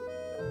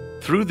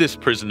 Through this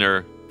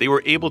prisoner, they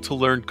were able to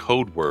learn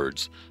code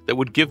words that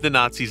would give the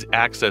Nazis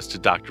access to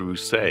Dr.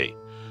 Rousset,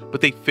 but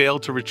they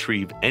failed to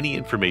retrieve any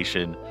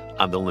information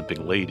on the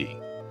limping lady.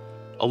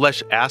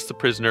 Alesch asked the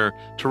prisoner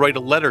to write a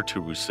letter to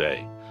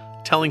Rousset,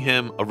 telling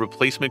him a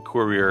replacement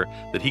courier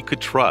that he could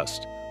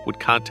trust would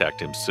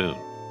contact him soon.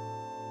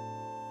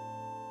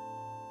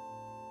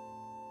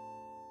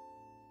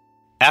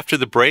 After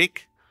the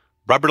break,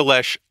 Robert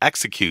Alesch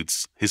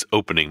executes his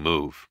opening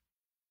move.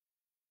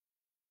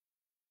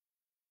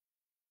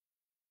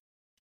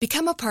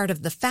 Become a part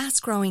of the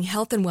fast-growing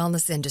health and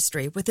wellness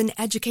industry with an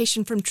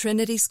education from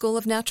Trinity School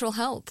of Natural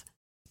Health.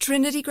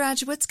 Trinity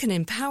graduates can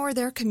empower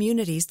their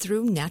communities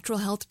through natural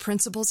health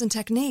principles and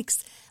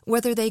techniques,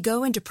 whether they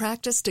go into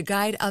practice to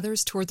guide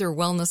others toward their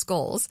wellness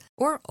goals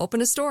or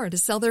open a store to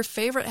sell their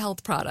favorite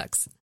health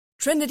products.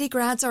 Trinity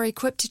grads are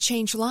equipped to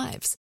change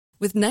lives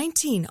with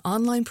 19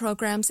 online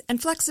programs and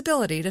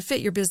flexibility to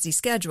fit your busy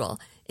schedule,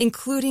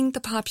 including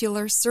the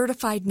popular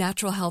Certified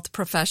Natural Health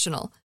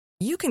Professional.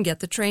 You can get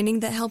the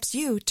training that helps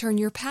you turn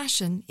your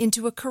passion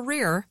into a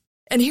career.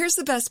 And here's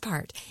the best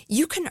part.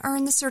 You can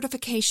earn the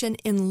certification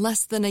in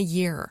less than a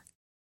year.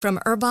 From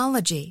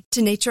herbology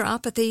to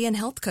naturopathy and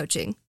health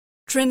coaching,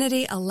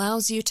 Trinity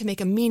allows you to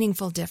make a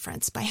meaningful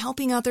difference by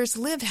helping others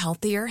live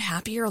healthier,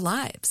 happier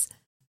lives.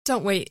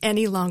 Don't wait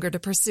any longer to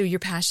pursue your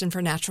passion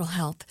for natural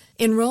health.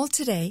 Enroll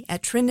today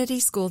at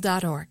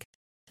trinityschool.org.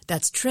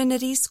 That's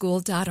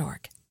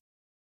trinityschool.org.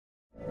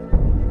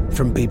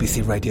 From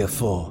BBC Radio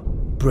 4,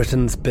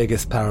 Britain's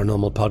biggest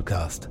paranormal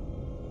podcast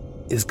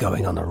is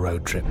going on a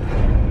road trip.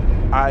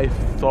 I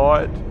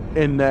thought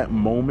in that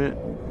moment,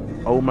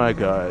 oh my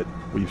God,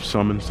 we've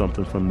summoned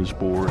something from this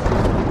board.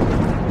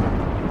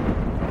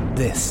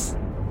 This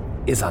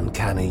is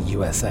Uncanny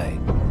USA.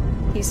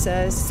 He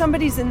says,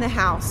 somebody's in the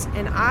house,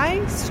 and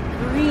I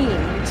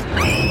screamed.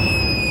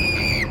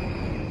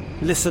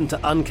 Listen to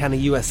Uncanny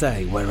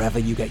USA wherever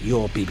you get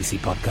your BBC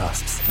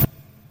podcasts,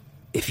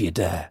 if you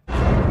dare.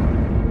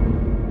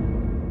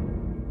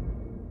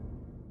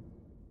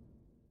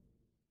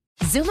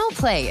 Xumo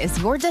Play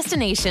is your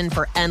destination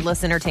for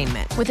endless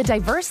entertainment. With a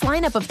diverse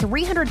lineup of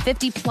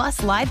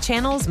 350-plus live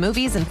channels,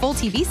 movies, and full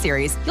TV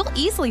series, you'll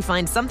easily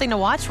find something to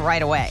watch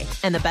right away.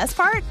 And the best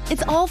part?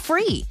 It's all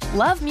free.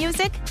 Love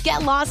music?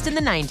 Get lost in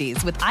the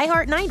 90s with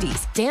iHeart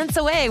 90s, dance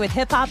away with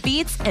hip-hop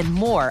beats, and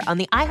more on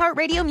the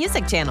iHeartRadio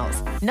music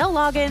channels. No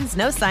logins,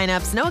 no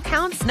signups, no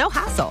accounts, no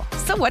hassle.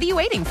 So what are you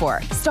waiting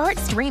for? Start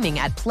streaming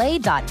at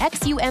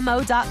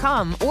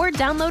play.xumo.com or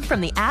download from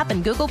the app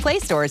and Google Play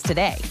stores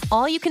today.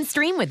 All you can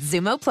stream with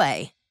Xumo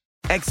Play.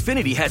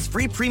 Xfinity has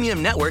free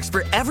premium networks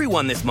for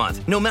everyone this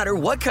month, no matter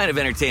what kind of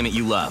entertainment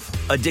you love.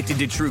 Addicted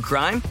to true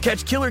crime?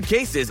 Catch killer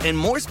cases and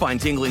more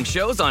spine-tingling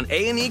shows on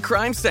A&E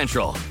Crime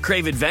Central.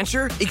 Crave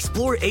adventure?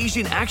 Explore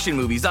Asian action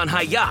movies on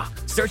Hi-Ya.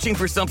 Searching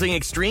for something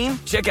extreme?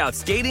 Check out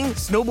skating,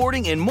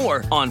 snowboarding, and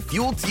more on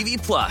Fuel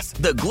TV Plus,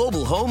 the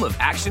global home of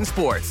action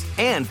sports.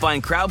 And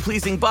find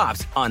crowd-pleasing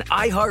bops on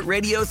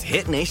iHeartRadio's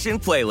Hit Nation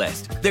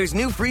playlist. There's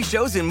new free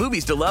shows and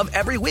movies to love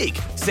every week.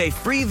 Say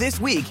free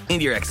this week in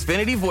your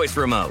Xfinity voice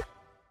remote.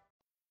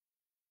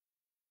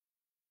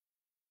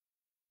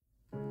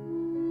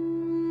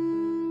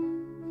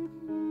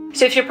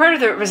 So if you're part of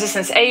the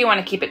resistance, you want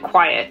to keep it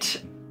quiet.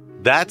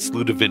 That's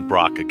Ludovic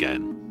Brock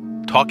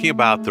again, talking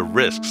about the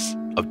risks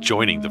of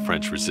joining the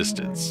French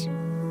resistance.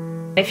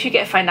 If you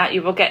get found out,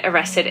 you will get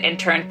arrested,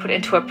 interned, put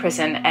into a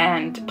prison,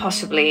 and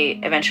possibly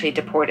eventually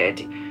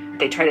deported.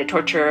 They try to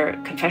torture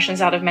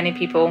confessions out of many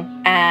people,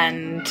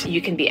 and you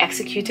can be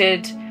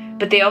executed.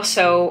 But they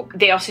also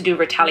do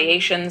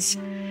retaliations.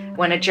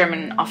 When a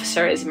German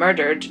officer is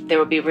murdered, there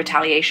will be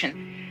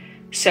retaliation.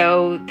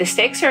 So the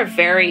stakes are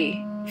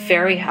very,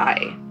 very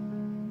high.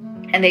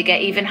 And they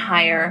get even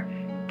higher.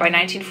 By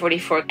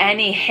 1944,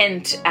 any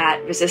hint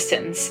at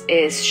resistance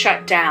is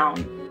shut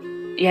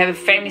down. You have a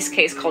famous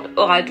case called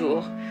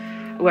Oradour,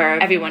 where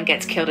everyone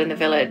gets killed in the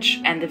village,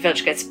 and the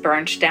village gets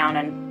burnt down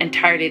and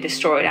entirely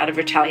destroyed out of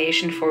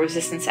retaliation for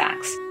resistance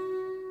acts.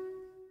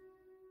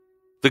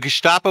 The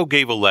Gestapo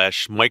gave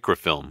Alesh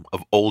microfilm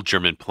of old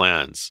German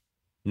plans,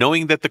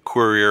 knowing that the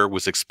courier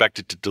was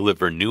expected to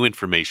deliver new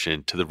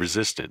information to the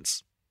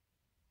resistance.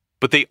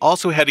 But they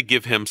also had to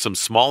give him some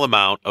small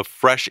amount of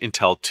fresh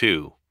intel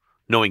too,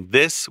 knowing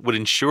this would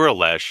ensure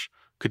Alesh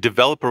could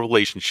develop a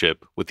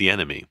relationship with the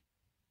enemy.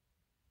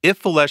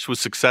 If Alesh was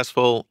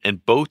successful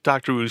and both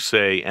Dr.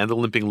 Rousset and the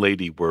Limping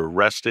Lady were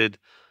arrested,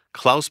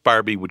 Klaus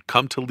Barbie would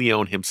come to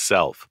Lyon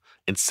himself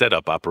and set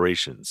up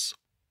operations.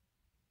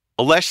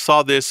 Alesh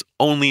saw this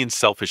only in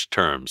selfish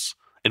terms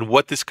and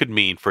what this could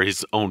mean for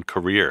his own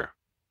career.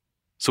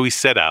 So he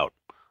set out,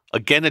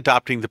 again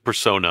adopting the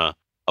persona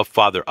of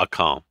Father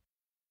Akan.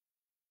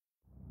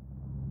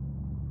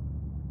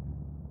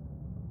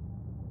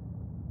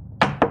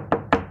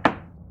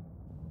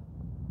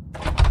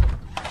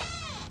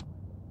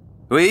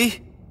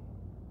 Oui?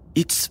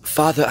 It's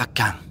Father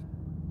Akan.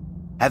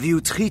 Have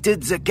you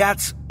treated the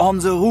cats on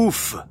the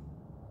roof?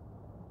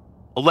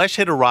 Alesh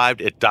had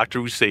arrived at Dr.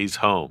 Rousset's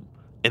home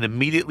and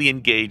immediately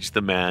engaged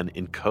the man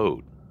in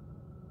code.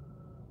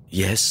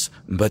 Yes,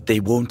 but they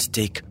won't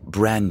take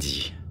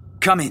brandy.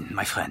 Come in,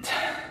 my friend.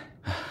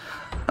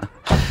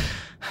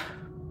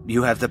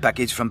 You have the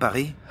package from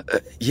Paris?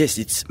 Yes,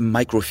 it's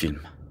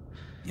microfilm.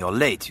 You're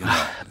late, you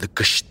know. The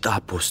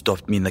Gestapo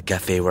stopped me in the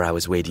cafe where I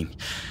was waiting.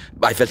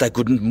 I felt I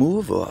couldn't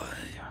move or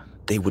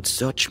they would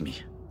search me.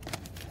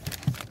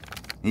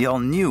 You're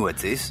new at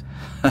this?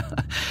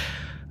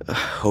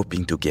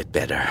 Hoping to get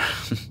better.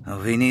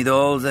 We need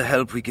all the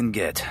help we can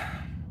get.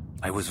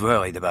 I was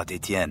worried about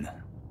Etienne.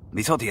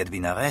 We thought he had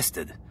been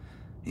arrested.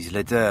 His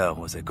letter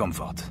was a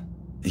comfort.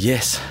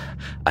 Yes,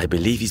 I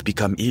believe he's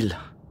become ill.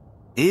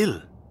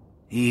 Ill?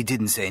 He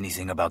didn't say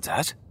anything about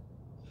that?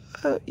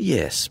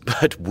 Yes,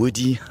 but would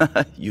he?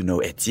 You know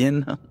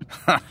Etienne.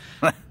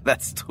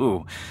 That's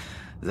true.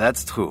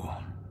 That's true.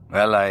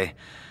 Well, I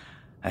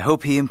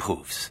hope he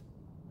improves.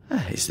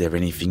 Is there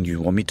anything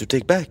you want me to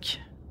take back?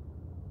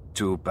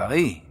 To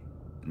Paris?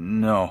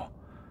 No.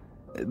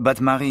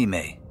 But Marie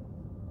may.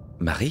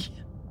 Marie?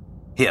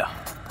 Here,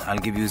 I'll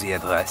give you the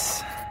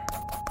address.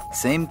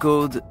 Same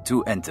code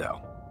to enter.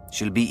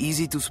 She'll be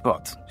easy to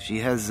spot. She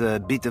has a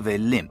bit of a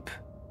limp.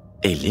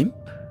 A limp?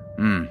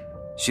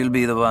 She'll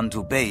be the one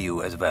to pay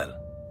you as well.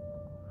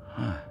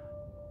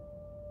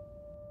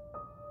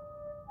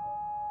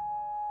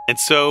 And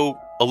so,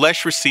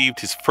 Alesh received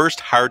his first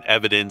hard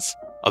evidence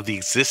of the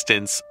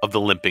existence of the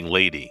Limping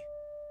Lady.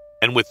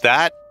 And with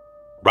that,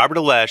 Robert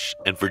Alesh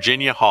and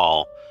Virginia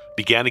Hall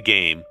began a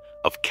game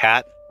of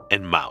cat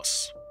and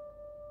mouse.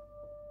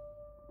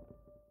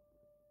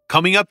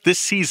 Coming up this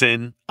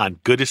season on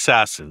Good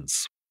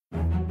Assassins.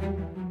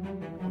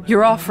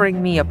 You're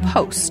offering me a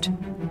post.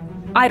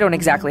 I don't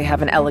exactly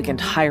have an elegant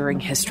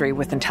hiring history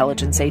with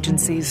intelligence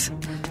agencies.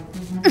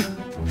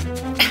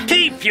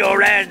 Keep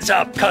your hands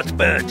up,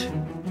 Cuthbert.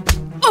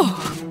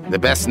 The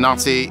best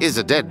Nazi is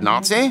a dead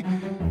Nazi,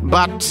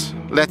 but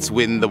let's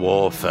win the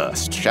war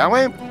first, shall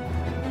we?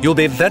 You'll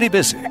be very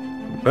busy,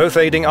 both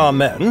aiding our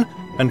men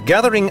and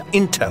gathering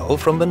intel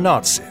from the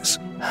Nazis.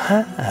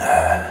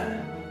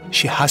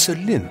 She has a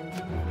limp.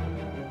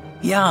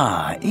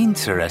 Yeah,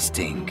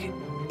 interesting.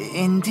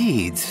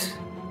 Indeed,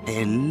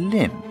 a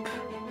limp.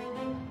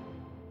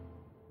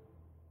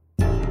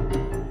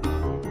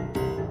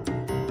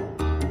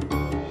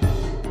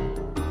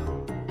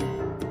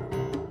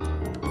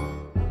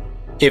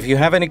 If you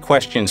have any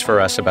questions for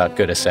us about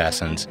Good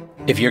Assassins,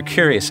 if you're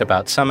curious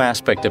about some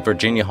aspect of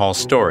Virginia Hall's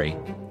story,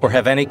 or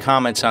have any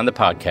comments on the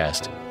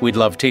podcast, we'd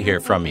love to hear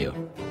from you.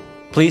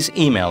 Please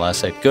email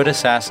us at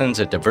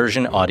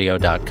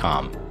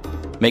goodassassins@diversionaudio.com.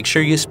 Make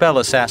sure you spell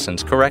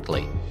assassins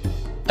correctly.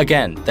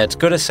 Again, that's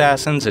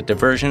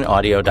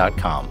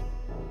goodassassins@diversionaudio.com.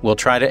 We'll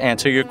try to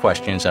answer your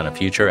questions on a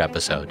future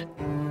episode.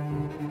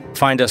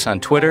 Find us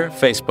on Twitter,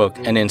 Facebook,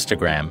 and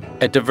Instagram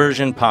at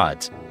Diversion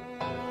Pods.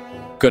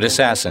 Good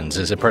Assassins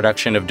is a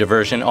production of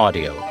Diversion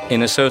Audio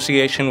in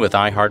association with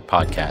iHeart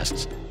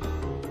Podcasts.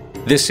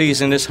 This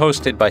season is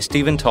hosted by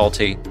Stephen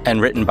Talty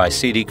and written by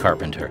C.D.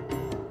 Carpenter.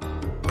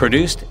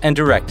 Produced and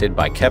directed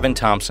by Kevin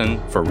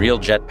Thompson for Real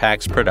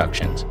Jetpacks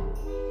Productions.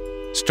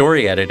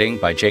 Story editing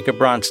by Jacob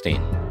Bronstein,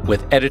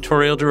 with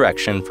editorial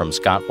direction from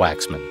Scott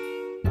Waxman.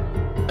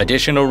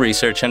 Additional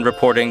research and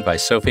reporting by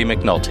Sophie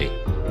McNulty.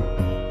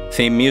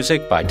 Theme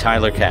music by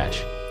Tyler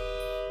Cash.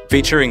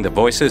 Featuring the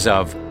voices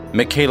of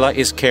Michaela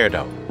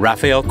Izquierdo,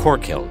 Raphael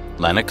Corkill,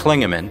 Lena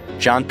Klingeman,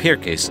 John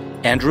Pierkis,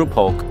 Andrew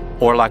Polk,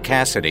 Orla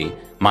Cassidy,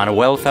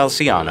 Manuel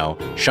Felciano,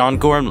 Sean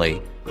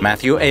Gormley,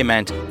 Matthew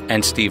Ament,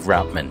 and Steve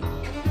Routman.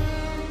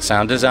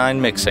 Sound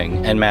design,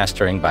 mixing, and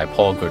mastering by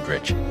Paul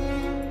Goodrich.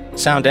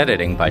 Sound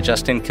editing by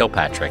Justin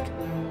Kilpatrick.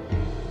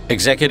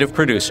 Executive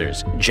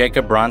producers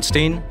Jacob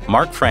Bronstein,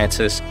 Mark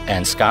Francis,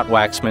 and Scott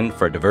Waxman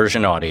for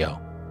Diversion Audio.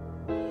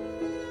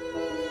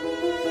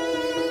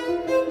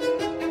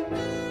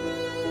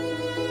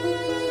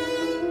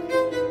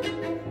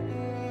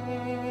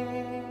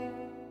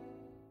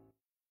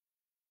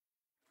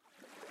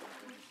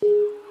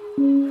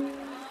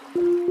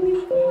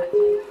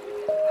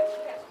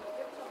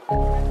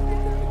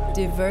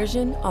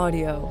 Diversion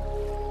Audio.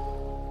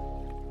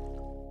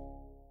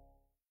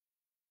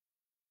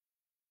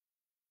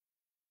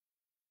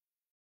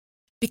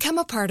 Become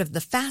a part of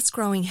the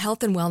fast-growing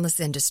health and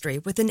wellness industry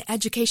with an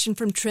education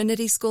from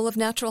Trinity School of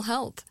Natural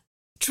Health.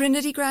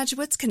 Trinity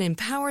graduates can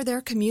empower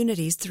their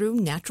communities through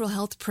natural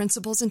health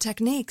principles and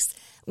techniques,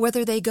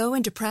 whether they go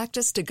into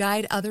practice to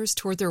guide others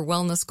toward their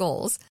wellness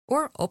goals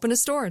or open a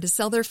store to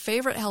sell their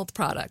favorite health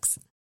products.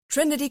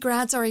 Trinity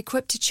grads are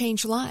equipped to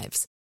change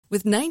lives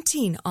with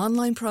 19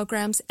 online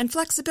programs and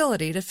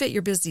flexibility to fit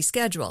your busy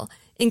schedule,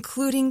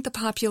 including the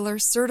popular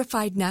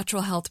Certified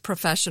Natural Health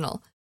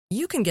Professional.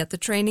 You can get the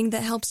training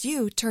that helps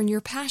you turn your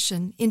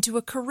passion into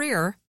a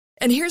career.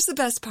 And here's the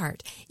best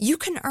part. You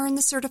can earn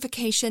the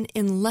certification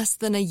in less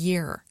than a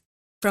year.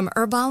 From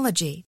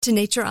herbology to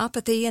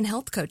naturopathy and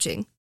health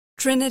coaching,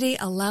 Trinity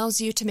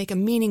allows you to make a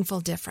meaningful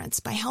difference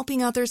by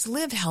helping others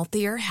live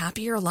healthier,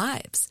 happier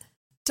lives.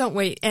 Don't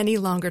wait any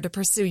longer to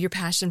pursue your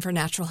passion for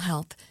natural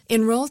health.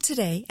 Enroll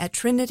today at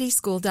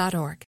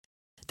trinityschool.org.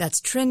 That's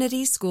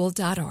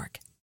trinityschool.org.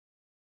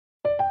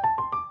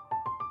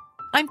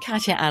 I'm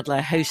Katya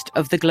Adler, host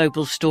of The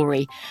Global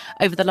Story.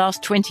 Over the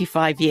last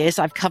 25 years,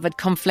 I've covered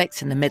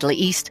conflicts in the Middle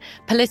East,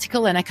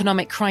 political and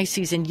economic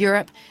crises in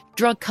Europe,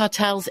 drug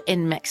cartels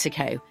in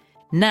Mexico.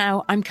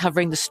 Now I'm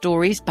covering the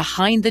stories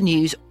behind the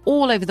news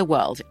all over the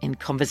world in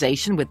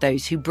conversation with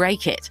those who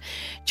break it.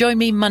 Join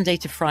me Monday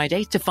to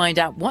Friday to find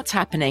out what's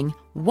happening,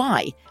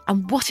 why,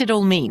 and what it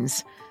all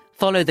means.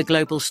 Follow The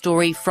Global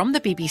Story from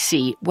the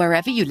BBC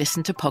wherever you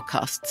listen to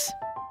podcasts.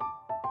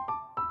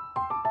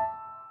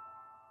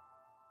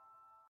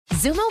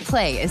 Zumo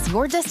Play is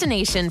your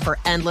destination for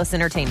endless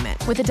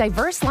entertainment. With a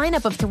diverse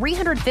lineup of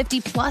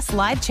 350 plus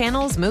live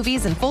channels,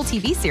 movies, and full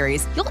TV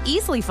series, you'll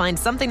easily find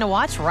something to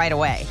watch right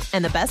away.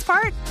 And the best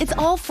part? It's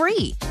all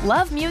free.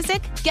 Love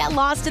music? Get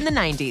lost in the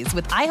 90s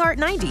with iHeart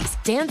 90s.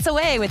 Dance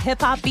away with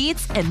hip-hop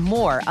beats and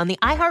more on the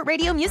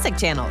iHeartRadio music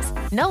channels.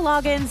 No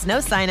logins, no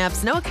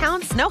signups, no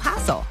accounts, no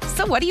hassle.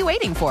 So what are you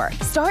waiting for?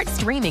 Start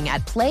streaming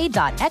at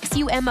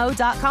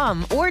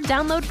play.xumo.com or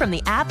download from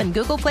the app and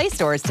Google Play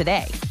stores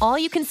today. All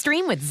you can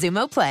stream with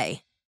Zumo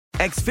Play.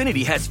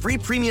 Xfinity has free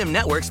premium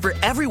networks for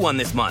everyone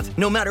this month,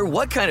 no matter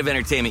what kind of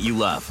entertainment you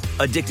love.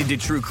 Addicted to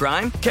true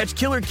crime? Catch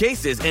killer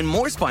cases and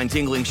more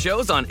spine-tingling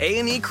shows on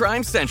A&E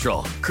Crime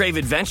Central. Crave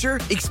adventure?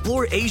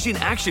 Explore Asian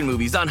action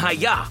movies on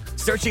Hi-Ya.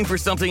 Searching for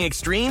something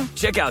extreme?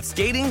 Check out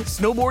skating,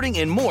 snowboarding,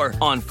 and more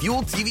on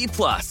Fuel TV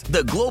Plus,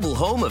 the global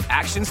home of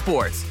action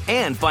sports.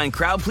 And find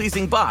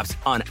crowd-pleasing bops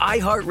on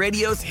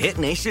iHeartRadio's Hit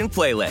Nation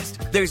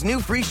playlist. There's new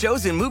free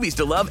shows and movies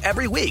to love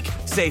every week.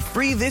 Say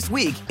free this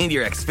week in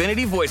your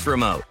Xfinity voice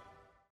remote.